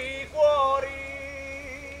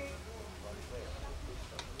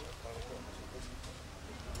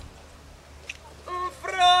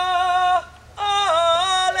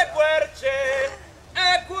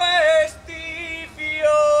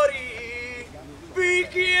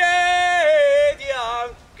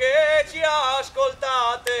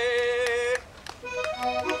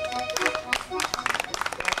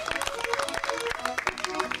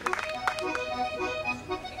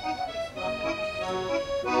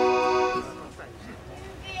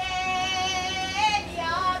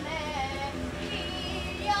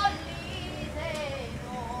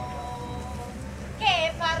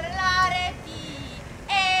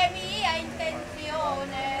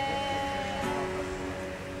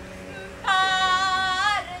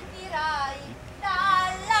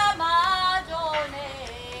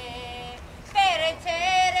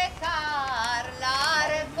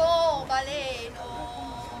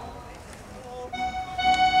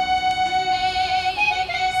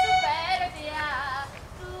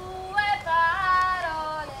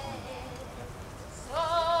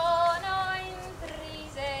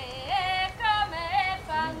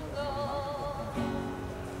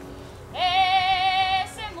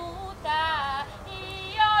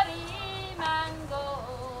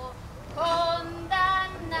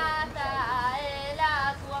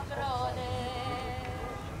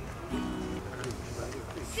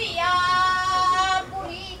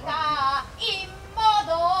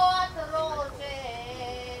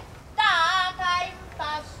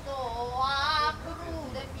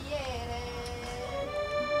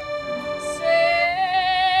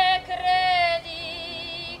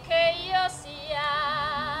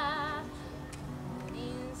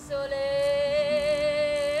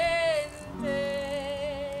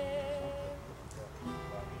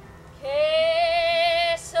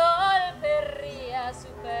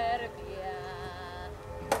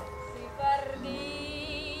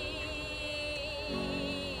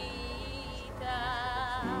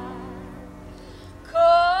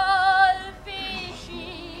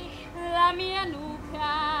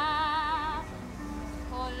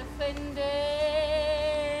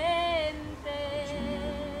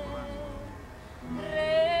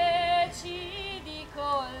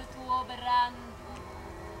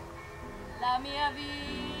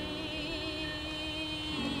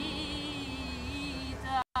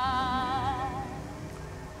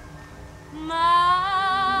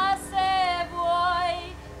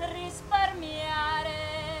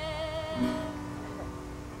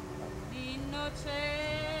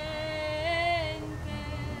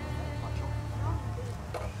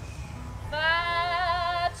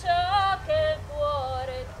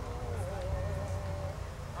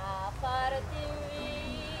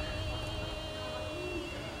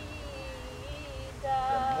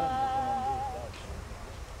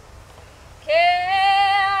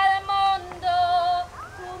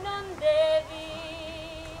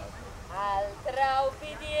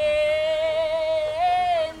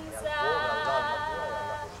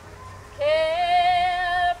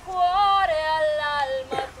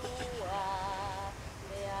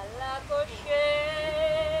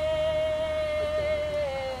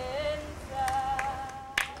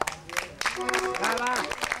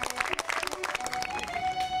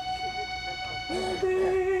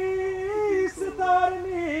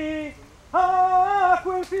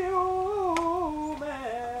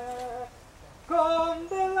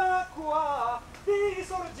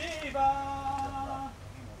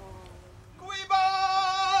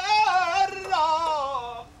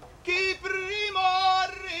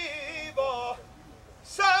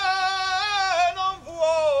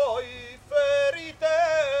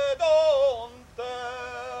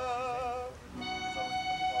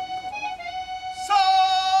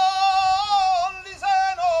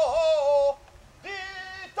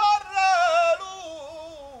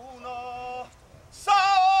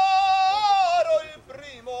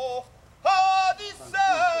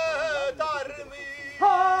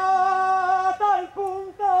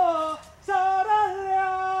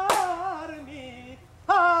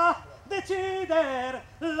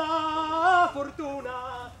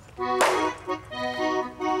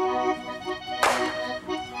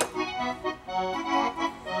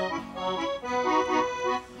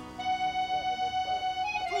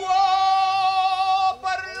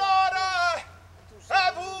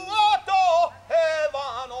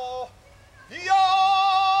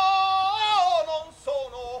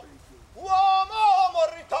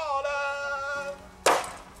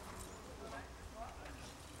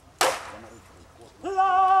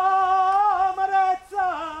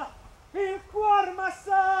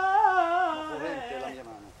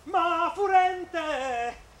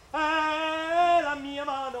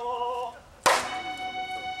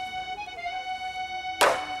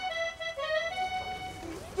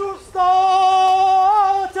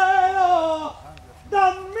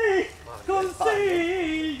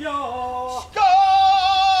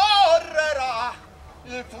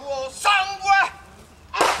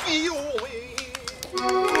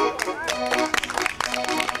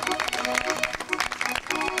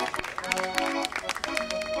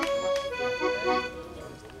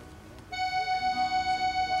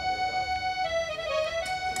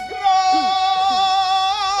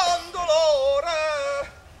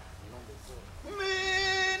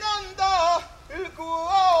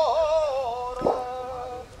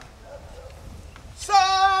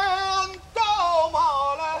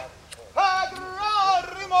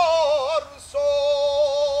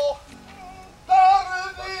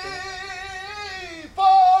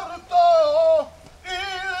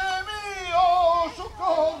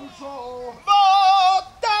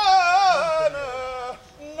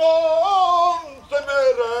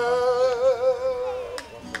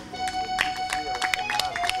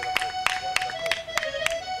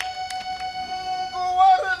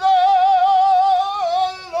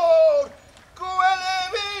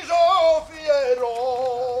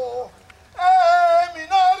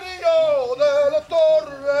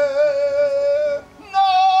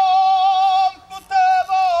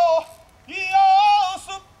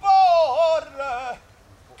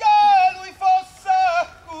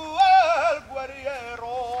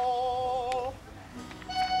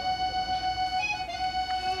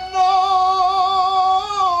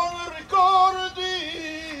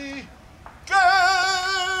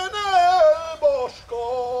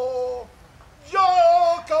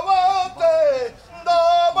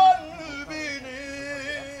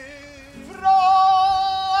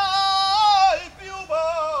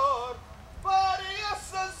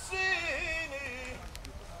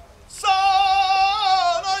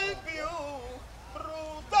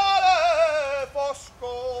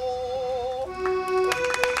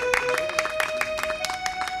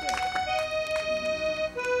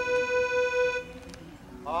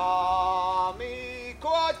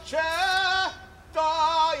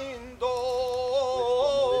accetta in dono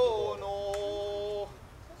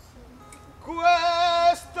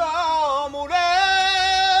questo amuleto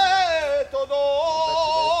d'oro.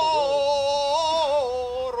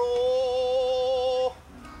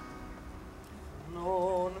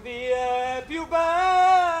 Non vi è più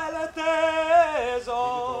belle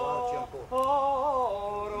tesoro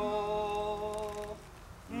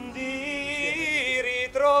di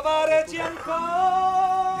ritrovarci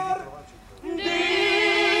ancora, di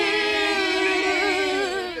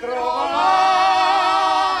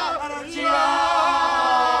ritrovarci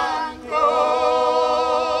ancora.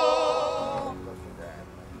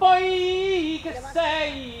 Poi che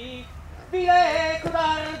sei vile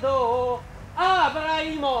codardo,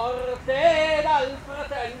 avrai morte dal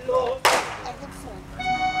fratello.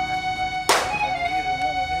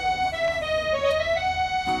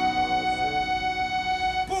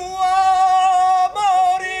 Può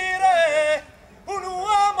morire un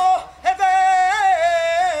uomo, è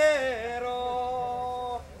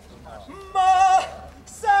vero, ma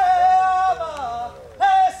se ama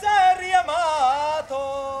e se riamato,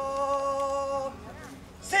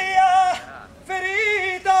 sia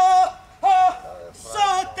ferito o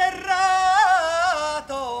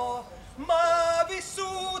sotterrato, ma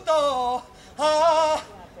vissuto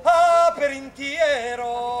per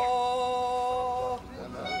intiero.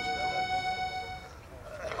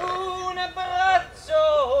 Un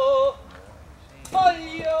abbraccio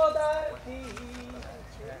voglio darti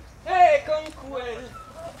e con quel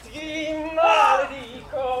ti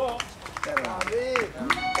maledico.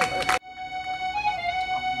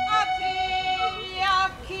 Apri gli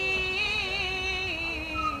occhi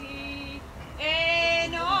e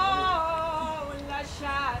non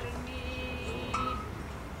lasciarmi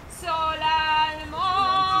sola al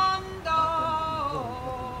mondo,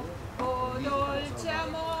 oh dolce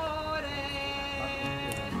amore.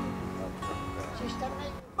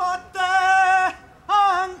 A te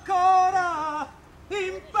ancora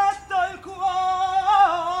in petto il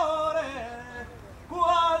cuore,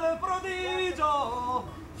 qual prodigio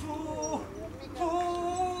fu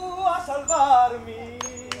a salvarmi.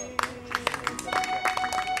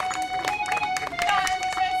 Non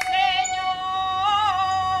c'è segno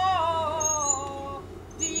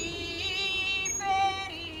di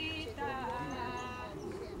ferita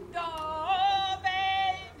dove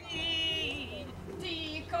il vil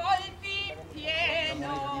ti colpì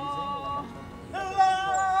pieno.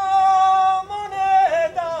 La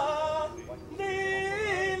moneta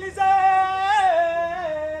di Liseno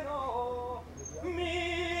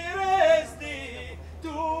mi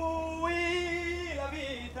restituì la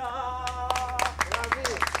vita.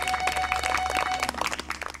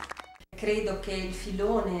 Credo che il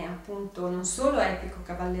filone, appunto, non solo epico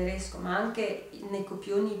cavalleresco, ma anche nei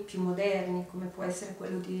copioni più moderni, come può essere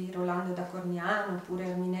quello di Rolando da Corniano, oppure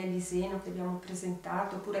Arminea e Liseno che abbiamo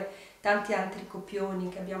presentato, oppure tanti altri copioni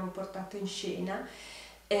che abbiamo portato in scena,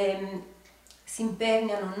 si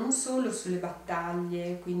imperniano non solo sulle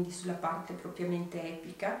battaglie, quindi sulla parte propriamente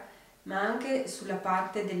epica, ma anche sulla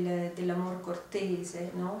parte dell'amor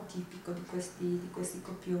cortese, no? Tipico di questi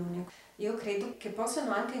copioni. Io credo che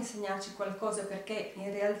possano anche insegnarci qualcosa, perché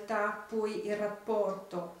in realtà poi il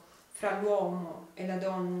rapporto fra l'uomo e la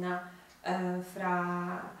donna,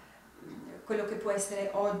 fra quello che può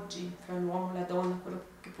essere oggi, fra l'uomo e la donna, quello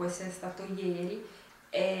che può essere stato ieri,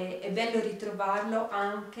 è bello ritrovarlo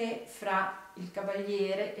anche fra il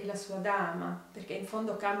cavaliere e la sua dama, perché in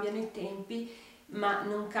fondo cambiano i tempi, ma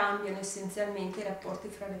non cambiano essenzialmente i rapporti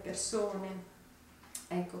fra le persone.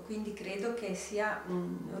 Ecco, quindi credo che sia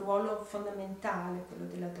un ruolo fondamentale quello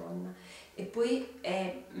della donna. E poi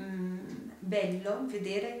è bello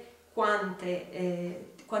vedere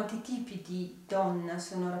quanti tipi di donna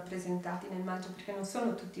sono rappresentati nel Maggio, perché non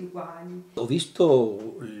sono tutti uguali. Ho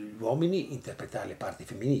visto gli uomini interpretare le parti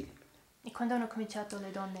femminili. E quando hanno cominciato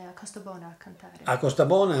le donne a Costabona a cantare? A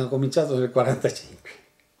Costabona hanno cominciato nel 1945.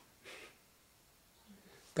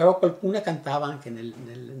 Però qualcuna cantava anche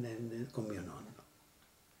con mio nonno.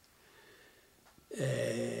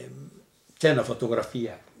 C'è una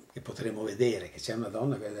fotografia che potremo vedere, che c'è una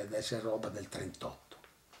donna che deve essere roba del 38,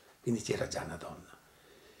 quindi c'era già una donna.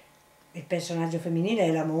 Il personaggio femminile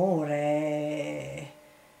è l'amore,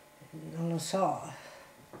 non lo so,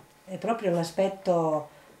 è proprio l'aspetto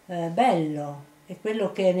bello, è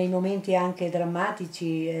quello che nei momenti anche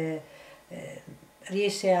drammatici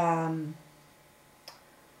riesce a...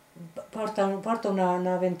 porta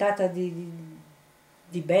una ventata di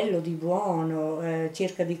bello, di buono,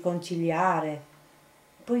 cerca di conciliare.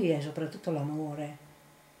 Poi è soprattutto l'amore.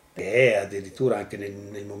 E addirittura anche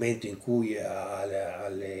nel momento in cui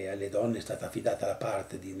alle donne è stata affidata la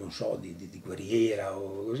parte di, non so, di guerriera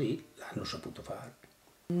o così, l'hanno saputo fare.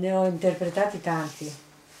 Ne ho interpretati tanti,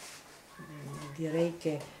 direi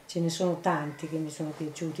che ce ne sono tanti che mi sono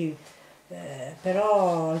piaciuti,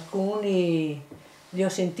 però alcuni li ho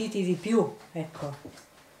sentiti di più, ecco,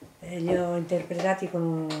 li ho interpretati con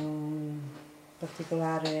un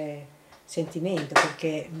particolare sentimento,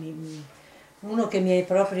 perché uno che mi è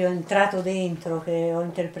proprio entrato dentro, che ho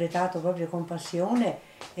interpretato proprio con passione,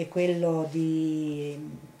 è quello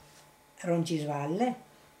di Roncisvalle,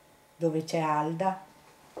 dove c'è Alda,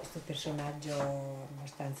 questo personaggio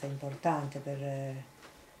abbastanza importante per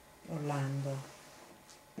Orlando.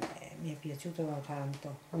 Mi è piaciuto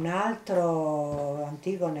tanto. Un altro,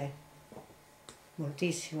 Antigone,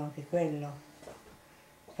 moltissimo anche quello,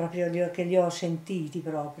 proprio che li ho sentiti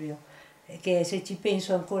proprio, e che se ci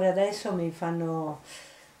penso ancora adesso mi fanno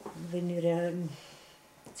venire,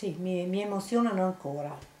 sì, mi emozionano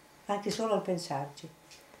ancora, anche solo al pensarci.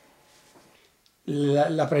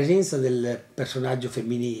 La presenza del personaggio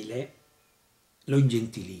femminile lo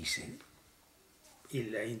ingentilisce,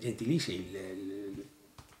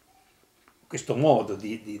 questo modo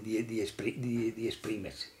di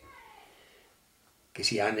esprimersi che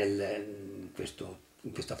si ha in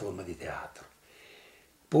questa forma di teatro.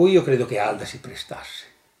 Poi io credo che Alda si prestasse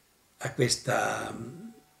a questa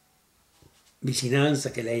vicinanza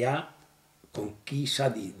che lei ha con chi sa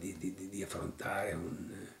di affrontare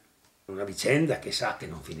una vicenda che sa che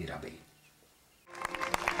non finirà bene.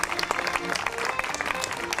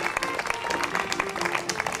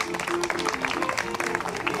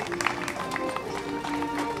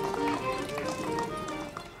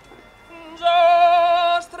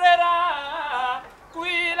 Giostrerà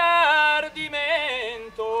qui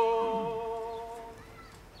l'ardimento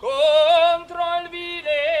contro il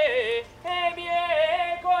vile e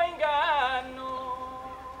bieco inganno,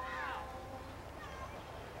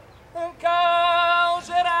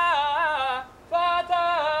 causerà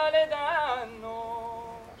fatale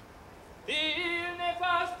danno il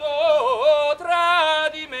nefasto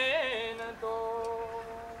tradimento.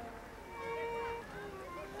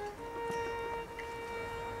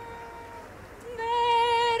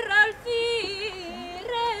 Verrà al fin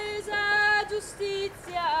resa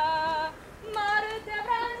giustizia, morte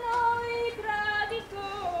avranno i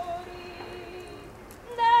traditori,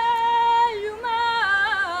 degli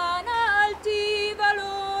umani alti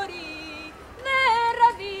valori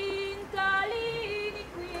verrà vinta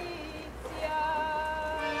l'iniquizia.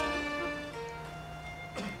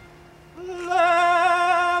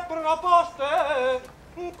 Le proposte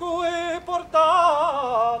cui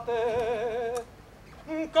portate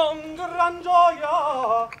con gran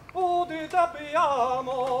gioia udite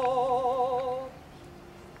abbiamo,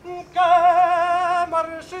 che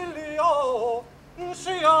Marsilio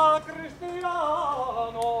sia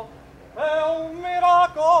cristiano è un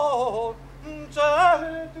miracolo,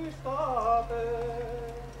 certi state.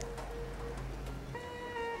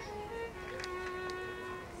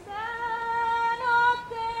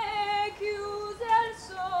 Stanotte chiuse al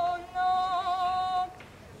sonno,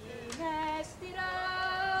 innestirai,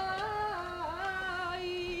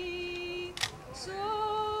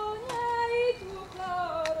 sogna il tuo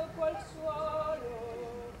corpo al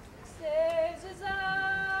suolo, stese sangue,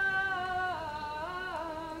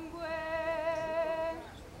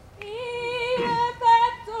 il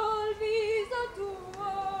petto il viso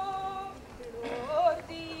tuo,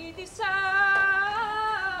 lordi di sangue,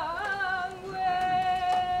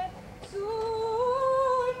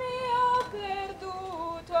 sul mio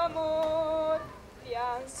perduto amor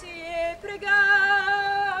piansi e pregai.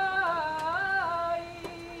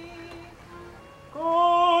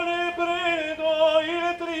 Con il bredo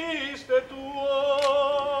il triste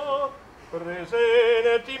tuo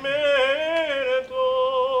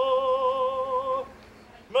presentimento,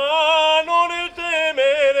 ma non il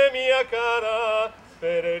temere mia cara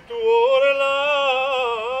per il tuo relando.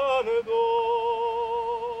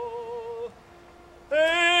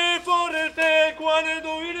 E forte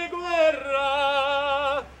quando in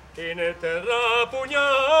guerra in terra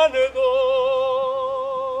pugnando,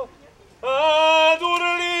 ad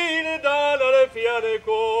urline dalla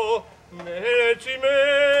fianeco nel cimeneto.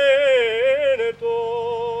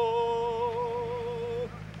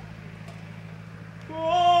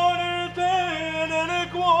 Cuore te nel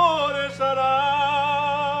cuore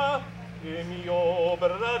sarà il mio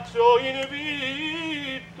braccio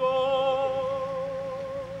invito,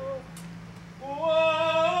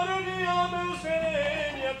 guardiamo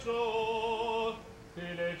segna ciò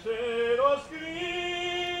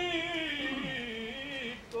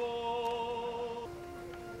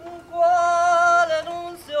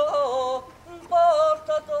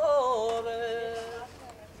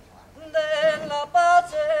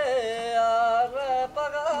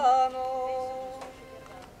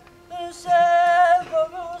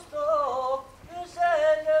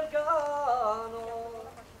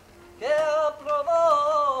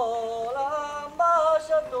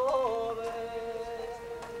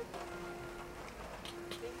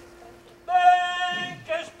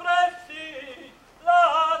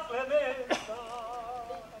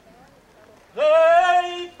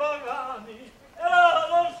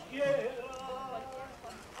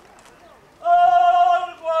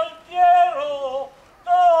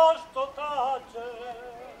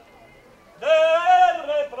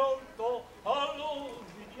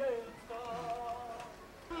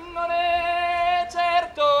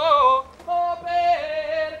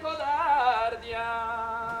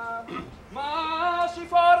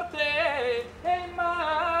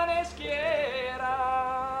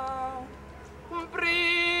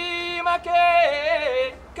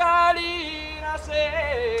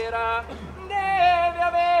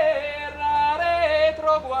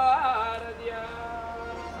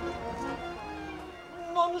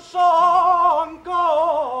non so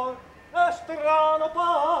ancora, è strano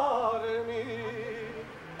parmi,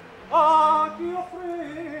 a chi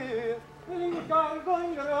offrir l'incargo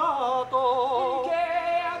ingrato, che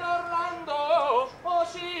ad Orlando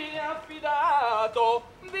così affidato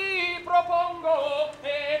vi propongo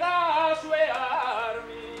e da sue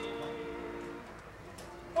armi.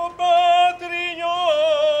 O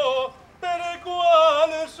patrigno, per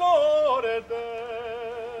quale sorte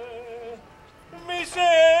mi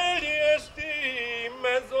scegliesti in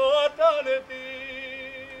mezzo a tale dì?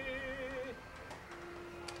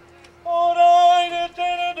 Ora in te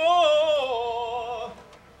ne do,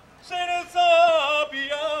 se ne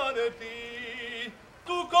sapianeti,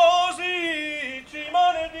 tu così ci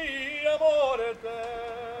mani di amore te.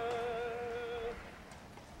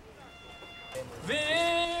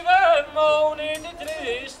 Vivemmo uniti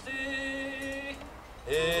tristi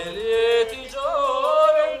e lieti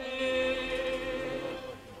giorni,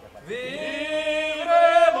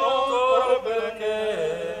 vivremo ancor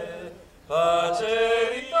perché pace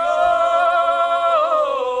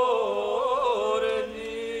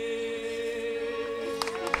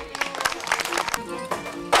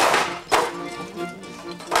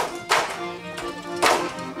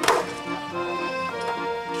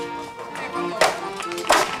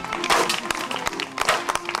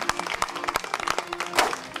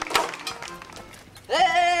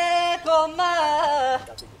con me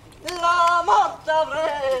la morte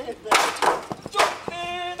avrete,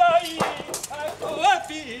 tutti dai, ecco è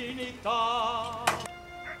finita.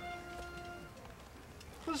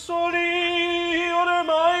 Soli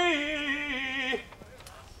ormai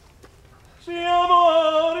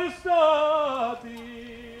siamo restati,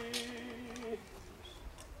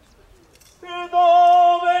 e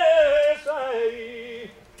dove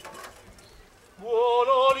sei, buon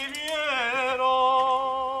Oliviero?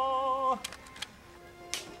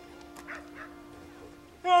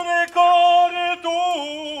 E ricordi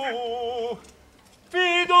tu,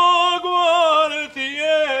 fido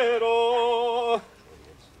guardiero,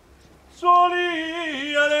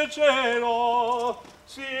 soli al cielo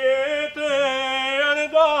siete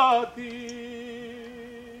andati.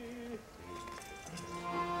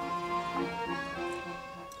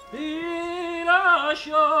 Ti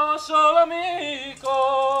lascio solo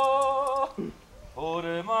amico,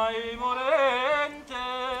 ormai morente,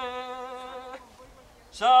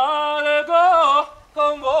 salgo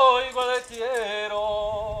con voi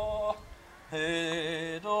gualtiero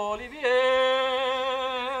ed Oliviero.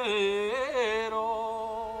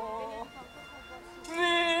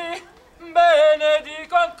 Vi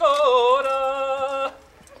benedico ancora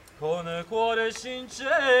con cuore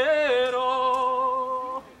sincero,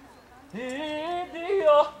 e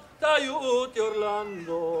Dio t'aiuti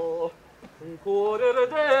Orlando, un cuore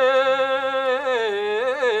ardente.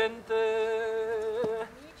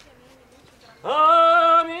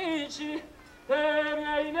 Amici e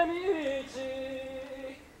miei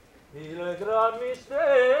nemici, il gran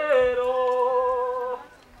mistero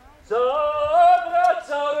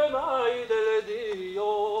s'abbraccia ormai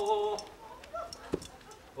dell'Iddio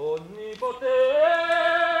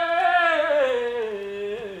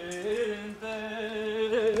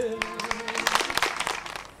onnipotente.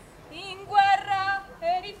 In guerra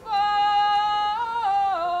eri forte,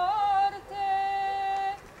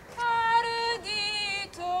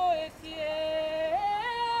 ardito e fiero,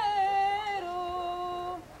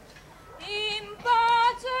 in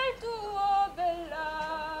pace il tuo bell'animo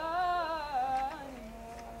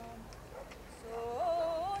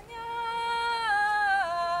sognava,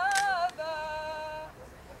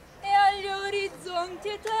 e agli orizzonti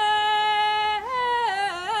eterni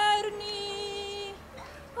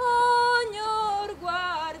ognor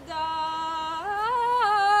guardava,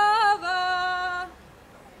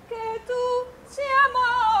 che tu sia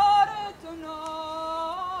morto, no,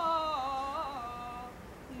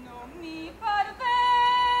 non mi par vero.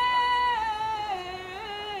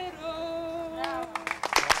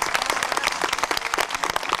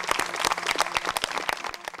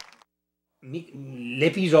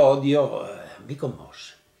 L'episodio mi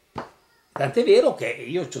commosse. Tant'è vero che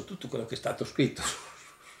io ho tutto quello che è stato scritto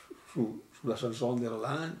sulla chanson di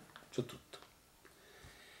Roland, c'ho tutto.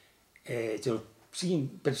 C'ho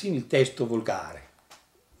persino il testo volgare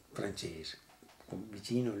francese,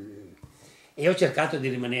 vicino, e ho cercato di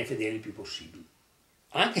rimanere fedele il più possibile,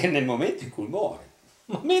 anche nel momento in cui muore,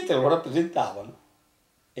 ma mentre lo rappresentavano.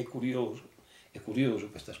 È curioso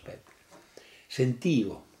questo aspetto.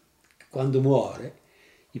 Sentivo che quando muore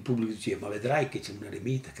il pubblico diceva: ma vedrai che c'è un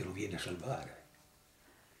eremita che lo viene a salvare,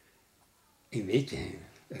 e invece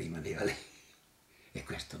rimaneva lì, e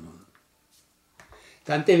questo non.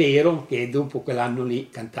 Tant'è vero che dopo quell'anno lì,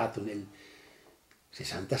 cantato nel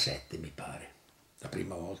 67 mi pare, la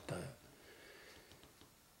prima volta,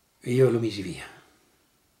 io lo misi via.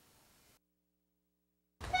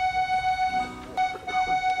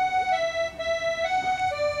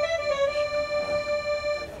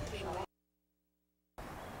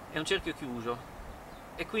 È un cerchio chiuso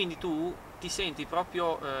e quindi tu ti senti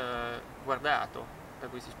proprio guardato da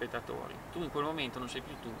questi spettatori. Tu in quel momento non sei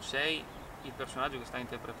più tu, sei il personaggio che stai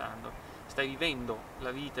interpretando, stai vivendo la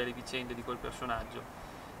vita e le vicende di quel personaggio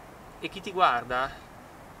e chi ti guarda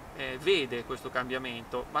vede questo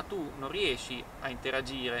cambiamento, ma tu non riesci a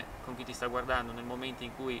interagire con chi ti sta guardando nel momento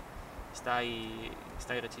in cui stai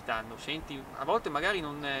recitando. Senti, a volte magari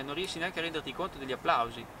non riesci neanche a renderti conto degli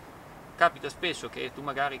applausi. Capita spesso che tu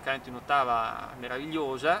magari canti un'ottava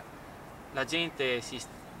meravigliosa, la gente si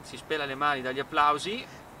spela le mani dagli applausi,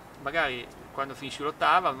 magari quando finisci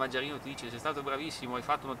l'ottava il Maggerino ti dice sei stato bravissimo, hai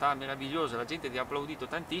fatto un'ottava meravigliosa, la gente ti ha applaudito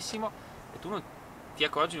tantissimo e tu non ti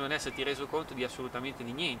accorgi di non esserti reso conto di assolutamente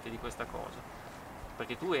di niente di questa cosa,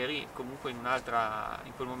 perché tu eri comunque in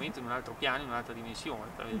quel momento in un altro piano, in un'altra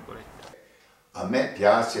dimensione, tra virgolette. A me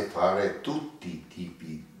piace fare tutti i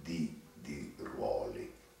tipi di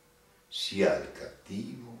ruoli, sia il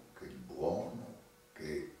cattivo che il buono,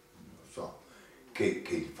 che, non so, che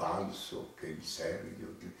il falso, che il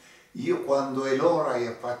serio. Io quando è l'ora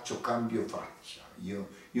io faccio cambio faccia, io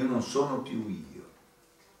non sono più io.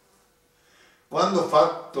 Quando ho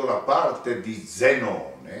fatto la parte di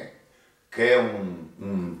Zenone, che è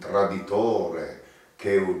un traditore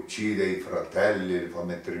che uccide i fratelli, li fa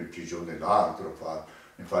mettere in prigione l'altro,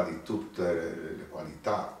 ne fa di tutte le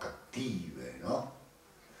qualità cattive, no?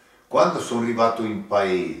 Quando sono arrivato in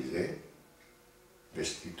paese,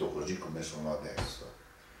 vestito così come sono adesso,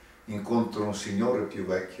 incontro un signore più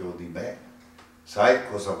vecchio di me, sai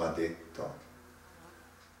cosa mi ha detto?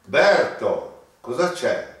 Berto, cosa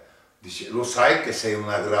c'è? Dice, lo sai che sei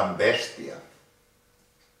una gran bestia?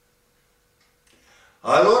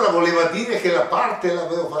 Allora voleva dire che la parte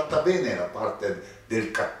l'avevo fatta bene, la parte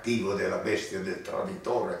del cattivo, della bestia, del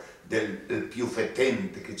traditore, del più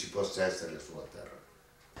fetente che ci possa essere sulla terra.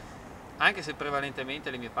 Anche se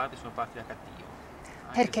prevalentemente le mie parti sono parti da cattivo.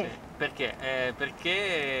 Perché?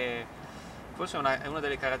 Perché forse è una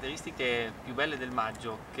delle caratteristiche più belle del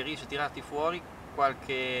Maggio, che riesce a tirarti fuori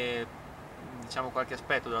qualche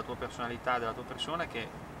aspetto della tua personalità, della tua persona che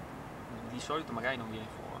di solito magari non viene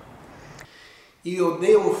fuori. Io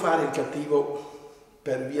devo fare il cattivo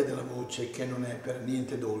per via della voce, che non è per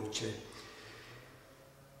niente dolce,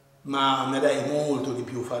 ma amerei molto di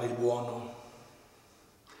più fare il buono,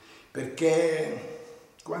 perché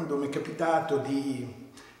quando mi è capitato di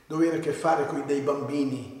dover a che fare con dei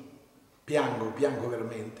bambini, piango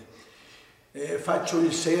veramente. Faccio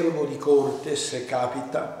il servo di corte se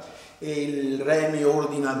capita e il re mi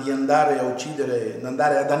ordina di andare a uccidere, di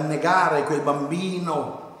andare ad annegare quel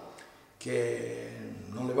bambino che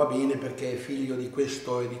non le va bene perché è figlio di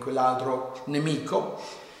questo e di quell'altro nemico,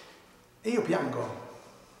 e io piango.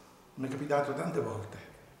 Mi è capitato tante volte.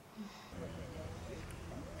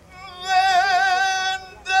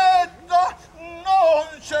 Vendetta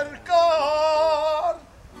non cercar,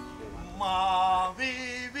 ma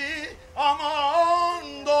vivi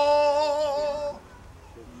amando.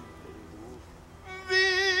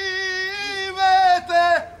 Vivete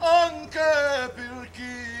anche per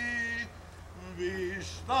chi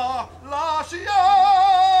vista la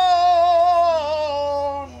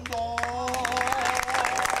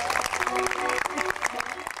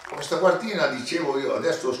Questa quartina, dicevo io,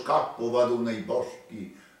 adesso scappo, vado nei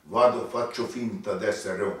boschi, faccio finta di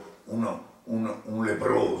essere un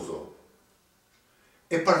lebbroso.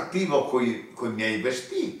 E partivo con i miei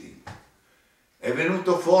vestiti. È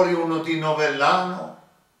venuto fuori uno di Novellano,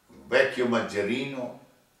 un vecchio Maggerino,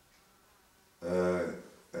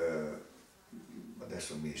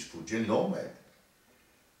 adesso mi sfugge il nome,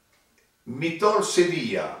 mi tolse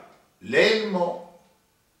via l'elmo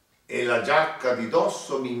e la giacca di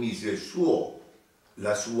dosso, mi mise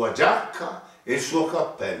la sua giacca e il suo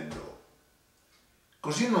cappello.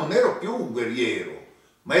 Così non ero più un guerriero,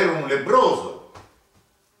 ma ero un lebbroso.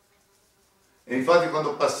 E infatti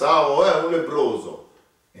quando passavo, un lebbroso,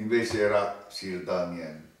 invece era Sir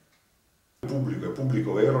Daniel. Il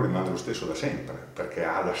pubblico vero rimane lo stesso da sempre, perché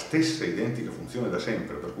ha la stessa identica funzione da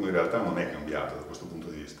sempre, per cui in realtà non è cambiato da questo punto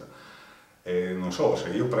di vista. E non so, se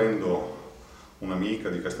io prendo un'amica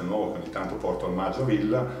di Castelnuovo che ogni tanto porto al Maggio a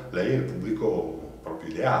Villa, lei è il pubblico proprio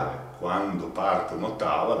ideale. Quando parte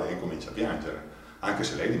un'ottava lei comincia a piangere, anche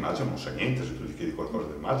se lei di Maggio non sa niente. Se tu gli chiedi qualcosa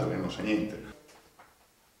del Maggio lei non sa niente.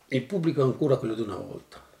 Il pubblico è ancora quello di una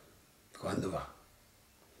volta, quando va.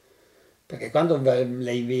 Perché quando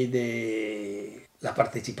lei vede la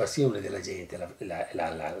partecipazione della gente,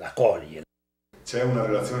 la coglie. C'è una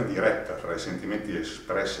relazione diretta tra i sentimenti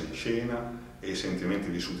espressi in scena e i sentimenti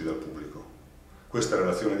vissuti dal pubblico. Questa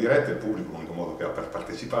relazione diretta il pubblico l'unico modo che ha per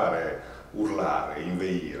partecipare è urlare,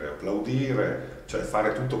 inveire, applaudire, cioè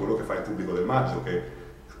fare tutto quello che fa il pubblico del Maggio, che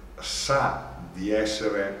sa di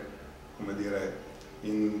essere, come dire,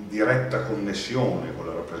 in diretta connessione con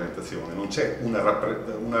la rappresentazione. Non c'è una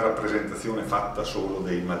rappresentazione fatta solo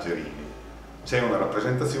dei Maggerini, c'è una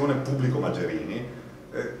rappresentazione pubblico Maggerini,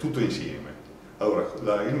 tutto insieme.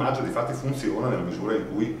 Allora, il Maggio difatti funziona nella misura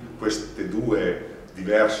in cui queste due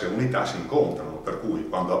diverse unità si incontrano, per cui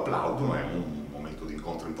quando applaudono è un momento di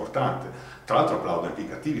incontro importante. Tra l'altro applaudono anche i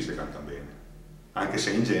cattivi se cantano bene, anche se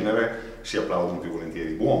in genere si applaudono più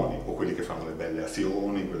volentieri i buoni, o quelli che fanno le belle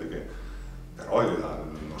azioni, quelli che... Però,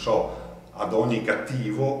 non so, ad ogni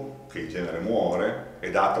cattivo, che in genere muore,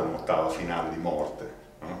 è data un'ottava finale di morte.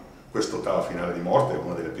 No? Quest'ottava finale di morte è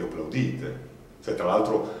una delle più applaudite. Cioè, tra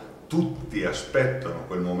l'altro, tutti aspettano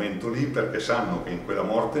quel momento lì perché sanno che in quella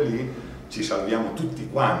morte lì ci salviamo tutti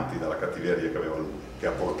quanti dalla cattiveria che aveva lui, che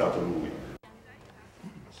ha portato lui.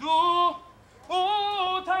 Su,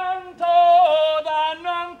 tanto danno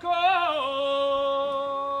ancora,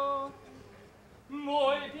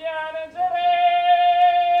 voi piangerete,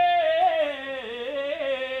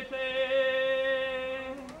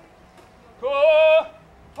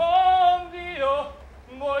 con Dio,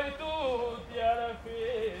 voi tutti alla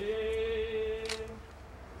fine,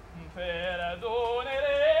 perdonerete.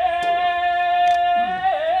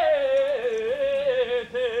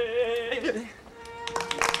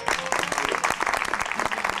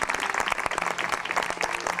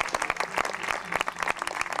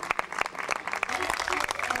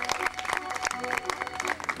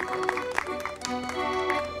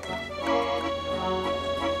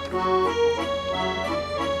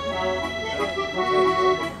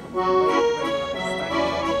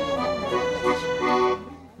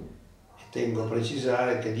 Tengo a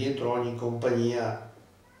precisare che dietro ogni compagnia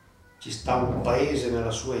ci sta un paese nella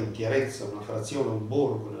sua interezza, una frazione, un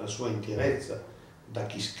borgo nella sua interezza, da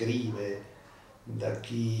chi scrive, da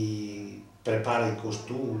chi prepara i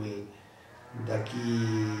costumi, da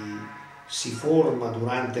chi si forma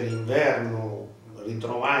durante l'inverno,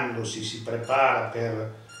 ritrovandosi si prepara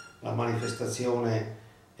per la manifestazione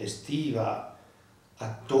estiva,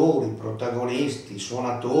 attori, protagonisti,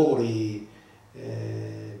 suonatori,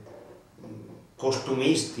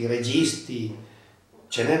 costumisti, registi,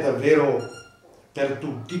 ce n'è davvero per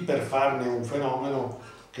tutti per farne un fenomeno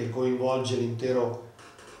che coinvolge l'intero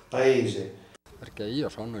paese. Perché io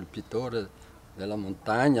sono il pittore della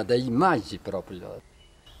montagna, dei Maggi proprio.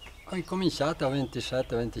 Ho incominciato a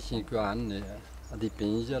 27-25 anni a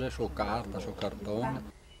dipingere su carta, su cartone.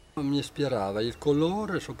 Mi ispirava il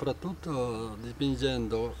colore, soprattutto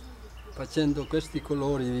dipingendo, facendo questi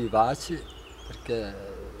colori vivaci,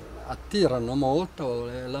 perché attirano molto.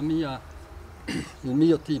 Il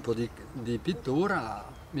mio tipo di pittura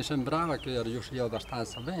mi sembrava che riusciva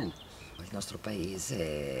abbastanza bene. Il nostro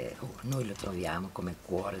paese, noi lo troviamo come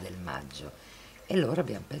cuore del Maggio e allora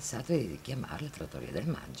abbiamo pensato di chiamarla Trattoria del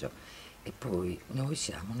Maggio. E poi noi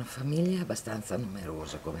siamo una famiglia abbastanza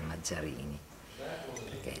numerosa come Maggerini,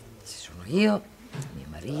 perché ci sono io, mio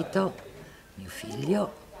marito, mio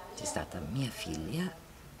figlio, c'è stata mia figlia,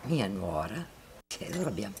 mia nuora, e allora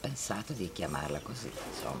abbiamo pensato di chiamarla così,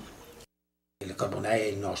 insomma. La Carbonaia è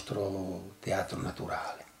il nostro teatro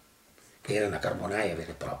naturale, che era una carbonaia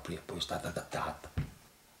vera e propria, poi è stata adattata.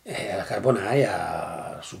 E alla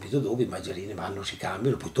Carbonaia subito dopo i Maggerini vanno, si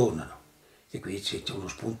cambiano, poi tornano. E qui c'è uno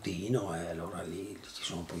spuntino e allora lì ci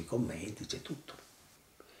sono poi i commenti, c'è tutto.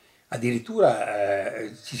 Addirittura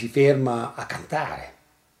ci si ferma a cantare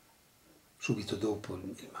subito dopo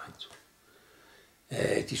il Maggio.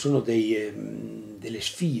 Ci sono delle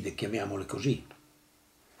sfide, chiamiamole così,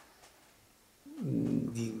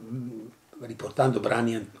 riportando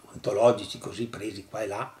brani antologici così presi qua e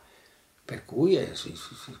là, per cui si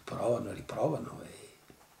provano e riprovano, e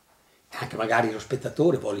anche magari lo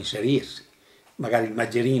spettatore vuole inserirsi, magari il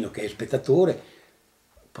Maggerino che è spettatore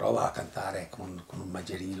prova a cantare con un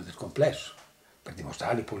Maggerino del complesso, per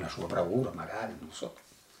dimostrargli poi la sua bravura, magari, non so,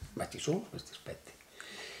 ma ci sono questi aspetti.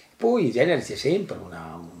 Poi in genere c'è sempre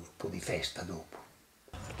un po' di festa dopo.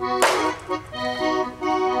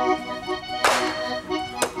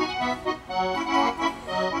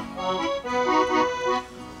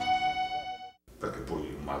 Perché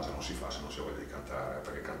poi un Maggio non si fa se non si ha voglia di cantare,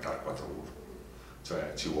 perché cantare 4 ore,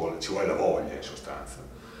 cioè ci vuole la voglia in sostanza.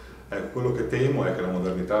 Ecco, quello che temo è che la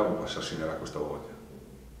modernità assassinerà questa voglia.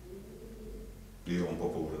 Io ho un po'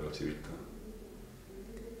 paura della la civiltà,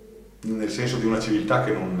 nel senso di una civiltà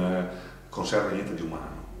che non conserva niente di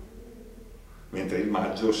umano, mentre il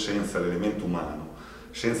Maggio, senza l'elemento umano,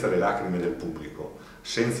 senza le lacrime del pubblico,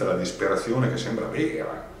 senza la disperazione che sembra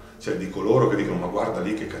vera, cioè di coloro che dicono ma guarda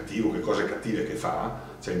lì che cattivo, che cose cattive che fa,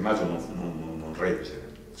 cioè il Maggio non regge,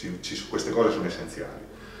 queste cose sono essenziali.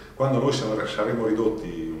 Quando noi saremo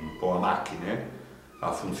ridotti un po' a macchine,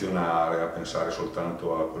 a funzionare, a pensare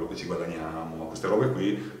soltanto a quello che ci guadagniamo, a queste robe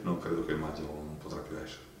qui, non credo che il Maggio non potrà più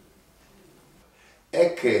essere.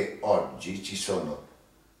 È che oggi ci sono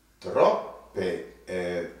troppe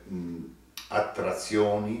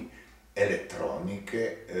attrazioni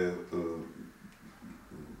elettroniche,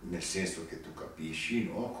 nel senso che tu capisci,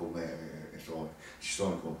 no? Come insomma, ci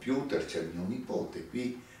sono i computer, c'è mio nipote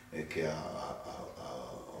qui che ha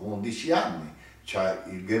 11 anni, c'ha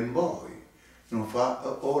il Game Boy, non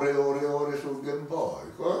fa ore e ore e ore sul Game Boy,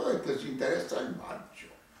 che si interessa al Maggio.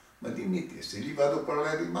 Ma dimmi te, se gli vado a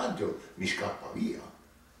parlare di Maggio mi scappa via.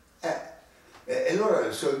 E allora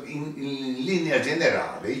in linea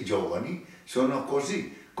generale i giovani sono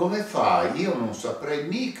così. Come fai? Io non saprei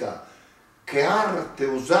mica che arte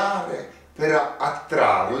usare per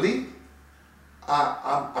attrarli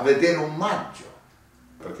a vedere un Maggio.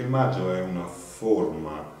 Perché il Maggio è una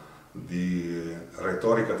forma di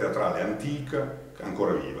retorica teatrale antica,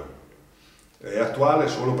 ancora viva. È attuale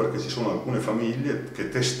solo perché ci sono alcune famiglie che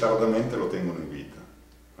testardamente lo tengono in vita.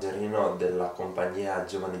 Maggerino della Compagnia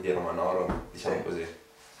Giovani di Romanoro, diciamo così.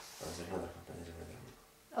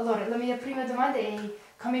 Allora, la mia prima domanda è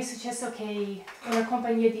come è successo che una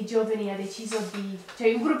compagnia di giovani ha deciso di,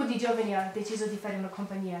 cioè un gruppo di giovani ha deciso di fare una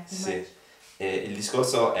compagnia? Sì, il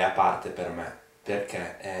discorso è a parte per me,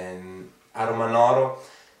 perché a Romanoro,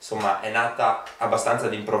 insomma, è nata abbastanza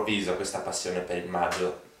d'improvviso questa passione per il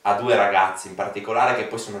Maggio, a due ragazzi in particolare che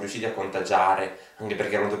poi sono riusciti a contagiare, anche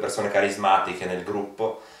perché erano due persone carismatiche nel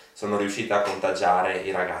gruppo, sono riusciti a contagiare i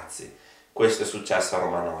ragazzi. Questo è successo a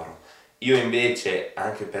Romanoro. Io invece,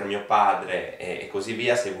 anche per mio padre e così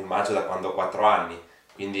via, seguo il Maggio da quando ho 4 anni,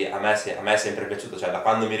 quindi a me è sempre piaciuto, cioè da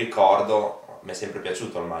quando mi ricordo mi è sempre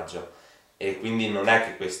piaciuto il Maggio, e quindi non è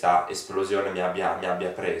che questa esplosione mi abbia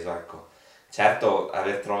preso, ecco. Certo,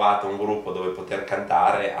 aver trovato un gruppo dove poter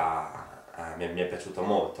cantare mi è piaciuto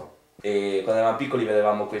molto. E quando eravamo piccoli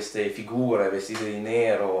vedevamo queste figure vestite di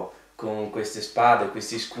nero con queste spade,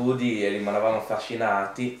 questi scudi, e rimanevamo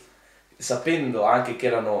affascinati, sapendo anche che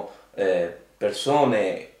erano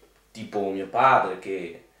persone tipo mio padre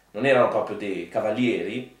che non erano proprio dei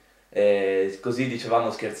cavalieri, così dicevamo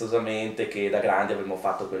scherzosamente che da grandi avremmo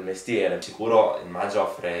fatto quel mestiere. Sicuro il Maggio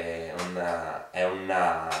offre è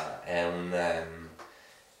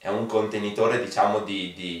un contenitore, diciamo,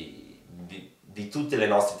 di tutte le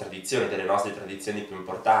nostre tradizioni, delle nostre tradizioni più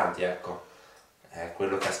importanti, ecco. È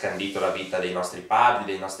quello che ha scandito la vita dei nostri padri,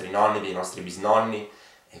 dei nostri nonni, dei nostri bisnonni,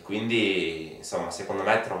 e quindi, insomma, secondo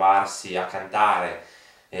me trovarsi a cantare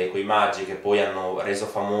quei Maggi che poi hanno reso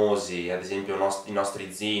famosi, ad esempio i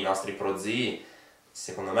nostri zii, i nostri prozii,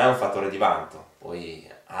 secondo me è un fattore di vanto, poi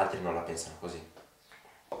altri non la pensano così.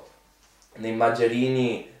 Nei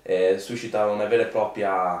Maggerini suscita una vera e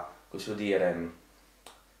propria, cosa dire,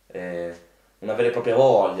 una vera e propria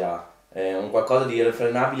voglia, un qualcosa di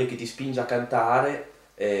irrefrenabile che ti spinge a cantare,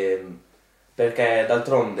 perché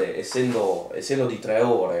d'altronde, essendo di 3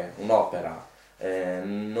 ore un'opera,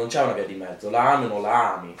 non c'è una via di mezzo, la ami o non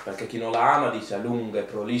la ami, perché chi non la ama dice è lungo, è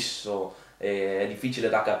prolisso, è difficile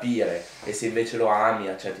da capire, e se invece lo ami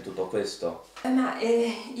accetti tutto questo. Ma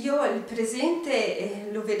io il presente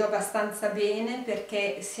lo vedo abbastanza bene,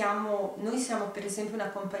 perché noi siamo per esempio una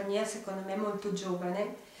compagnia secondo me molto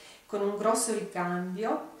giovane, con un grosso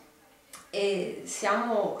ricambio, e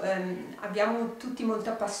abbiamo tutti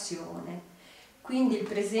molta passione, quindi il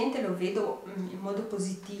presente lo vedo in modo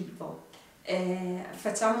positivo.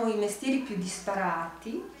 Facciamo i mestieri più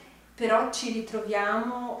disparati, però ci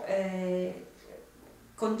ritroviamo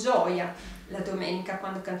con gioia la domenica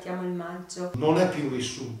quando cantiamo il Maggio. Non è più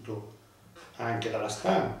vissuto anche dalla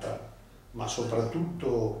stampa, ma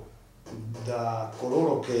soprattutto da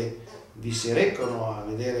coloro che vi si recano a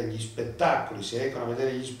vedere gli spettacoli,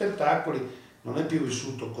 non è più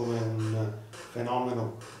vissuto come un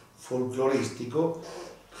fenomeno folcloristico,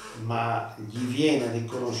 ma gli viene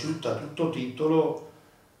riconosciuta a tutto titolo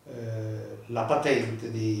la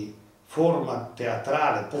patente di forma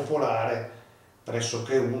teatrale popolare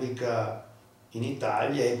pressoché unica in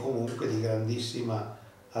Italia, e comunque di grandissima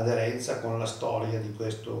aderenza con la storia di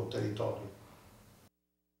questo territorio.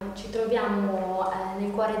 Ci troviamo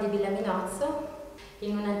nel cuore di Villa Minozzo,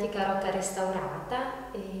 in un'antica rocca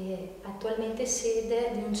restaurata e attualmente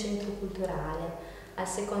sede di un centro culturale. Al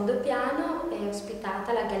secondo piano è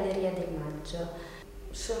ospitata la Galleria del Maggio.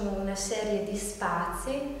 Sono una serie di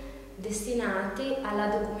spazi destinati alla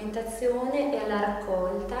documentazione e alla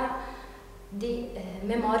raccolta di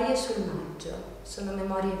memorie sul Maggio. Sono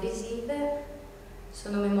memorie visive,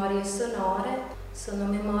 sono memorie sonore, sono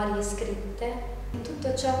memorie scritte.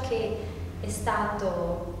 Tutto ciò che è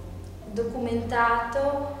stato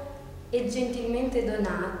documentato e gentilmente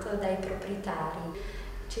donato dai proprietari.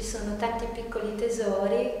 Ci sono tanti piccoli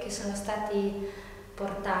tesori che sono stati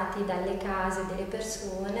portati dalle case delle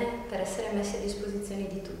persone per essere messi a disposizione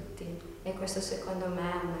di tutti, e questo secondo me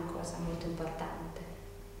è una cosa molto importante.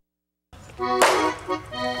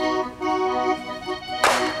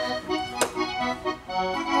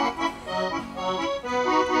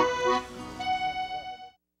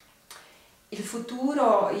 Il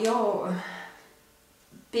futuro, io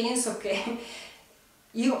penso che,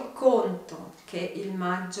 io conto che il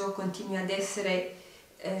Maggio continui ad essere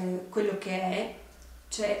quello che è,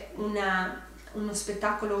 cioè uno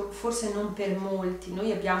spettacolo forse non per molti.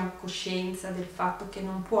 Noi abbiamo coscienza del fatto che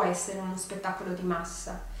non può essere uno spettacolo di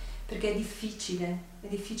massa, perché è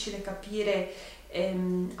difficile capire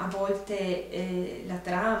a volte la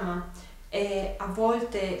trama, è a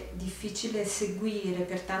volte difficile seguire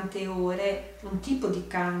per tante ore un tipo di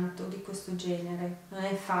canto di questo genere, non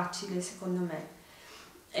è facile secondo me.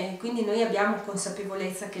 Quindi noi abbiamo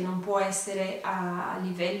consapevolezza che non può essere a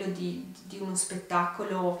livello di uno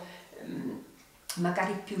spettacolo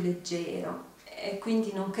magari più leggero, e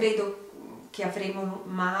quindi non credo che avremo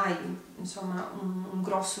mai, insomma, un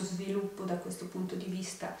grosso sviluppo da questo punto di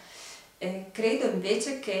vista. Credo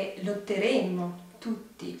invece che lotteremo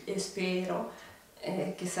tutti, e spero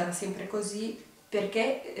che sarà sempre così,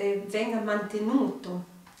 perché venga mantenuto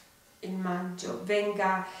il Maggio,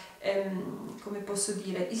 venga, come posso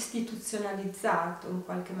dire, istituzionalizzato in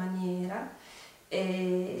qualche maniera,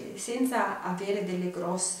 senza avere dei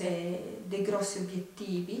grossi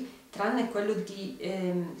obiettivi, tranne quello di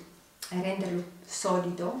renderlo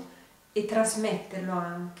solido e trasmetterlo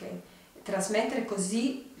anche, trasmettere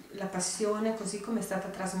così la passione, così come è stata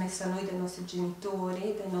trasmessa a noi dai nostri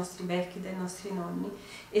genitori, dai nostri vecchi, dai nostri nonni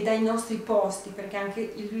e dai nostri posti, perché anche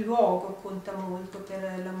il luogo conta molto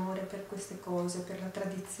per l'amore per queste cose, per la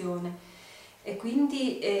tradizione. E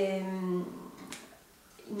quindi i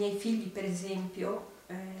miei figli, per esempio,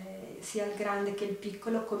 sia il grande che il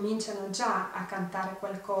piccolo, cominciano già a cantare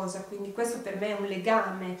qualcosa, quindi questo per me è un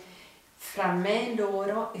legame fra me e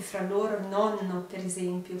loro, e fra loro nonno, per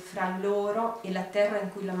esempio, fra loro e la terra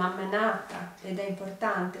in cui la mamma è nata, ed è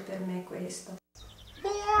importante per me questo.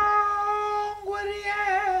 Buon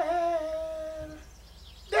guerriero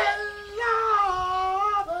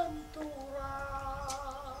dell'avventura,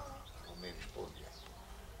 come rispondi?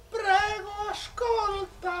 prego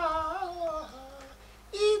ascolta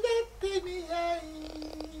i detti miei.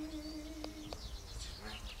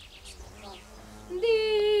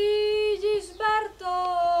 Di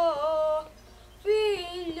Gisberto,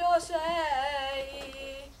 figlio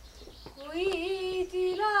sei, qui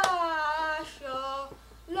ti lascio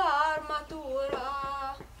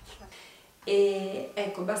l'armatura. E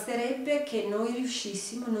ecco, basterebbe che noi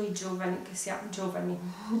riuscissimo, noi giovani, che siamo giovani,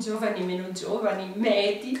 meno giovani,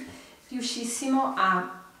 medi, riuscissimo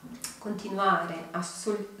a continuare a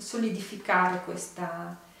solidificare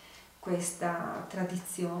questa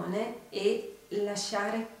tradizione e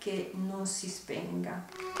lasciare che non si spenga.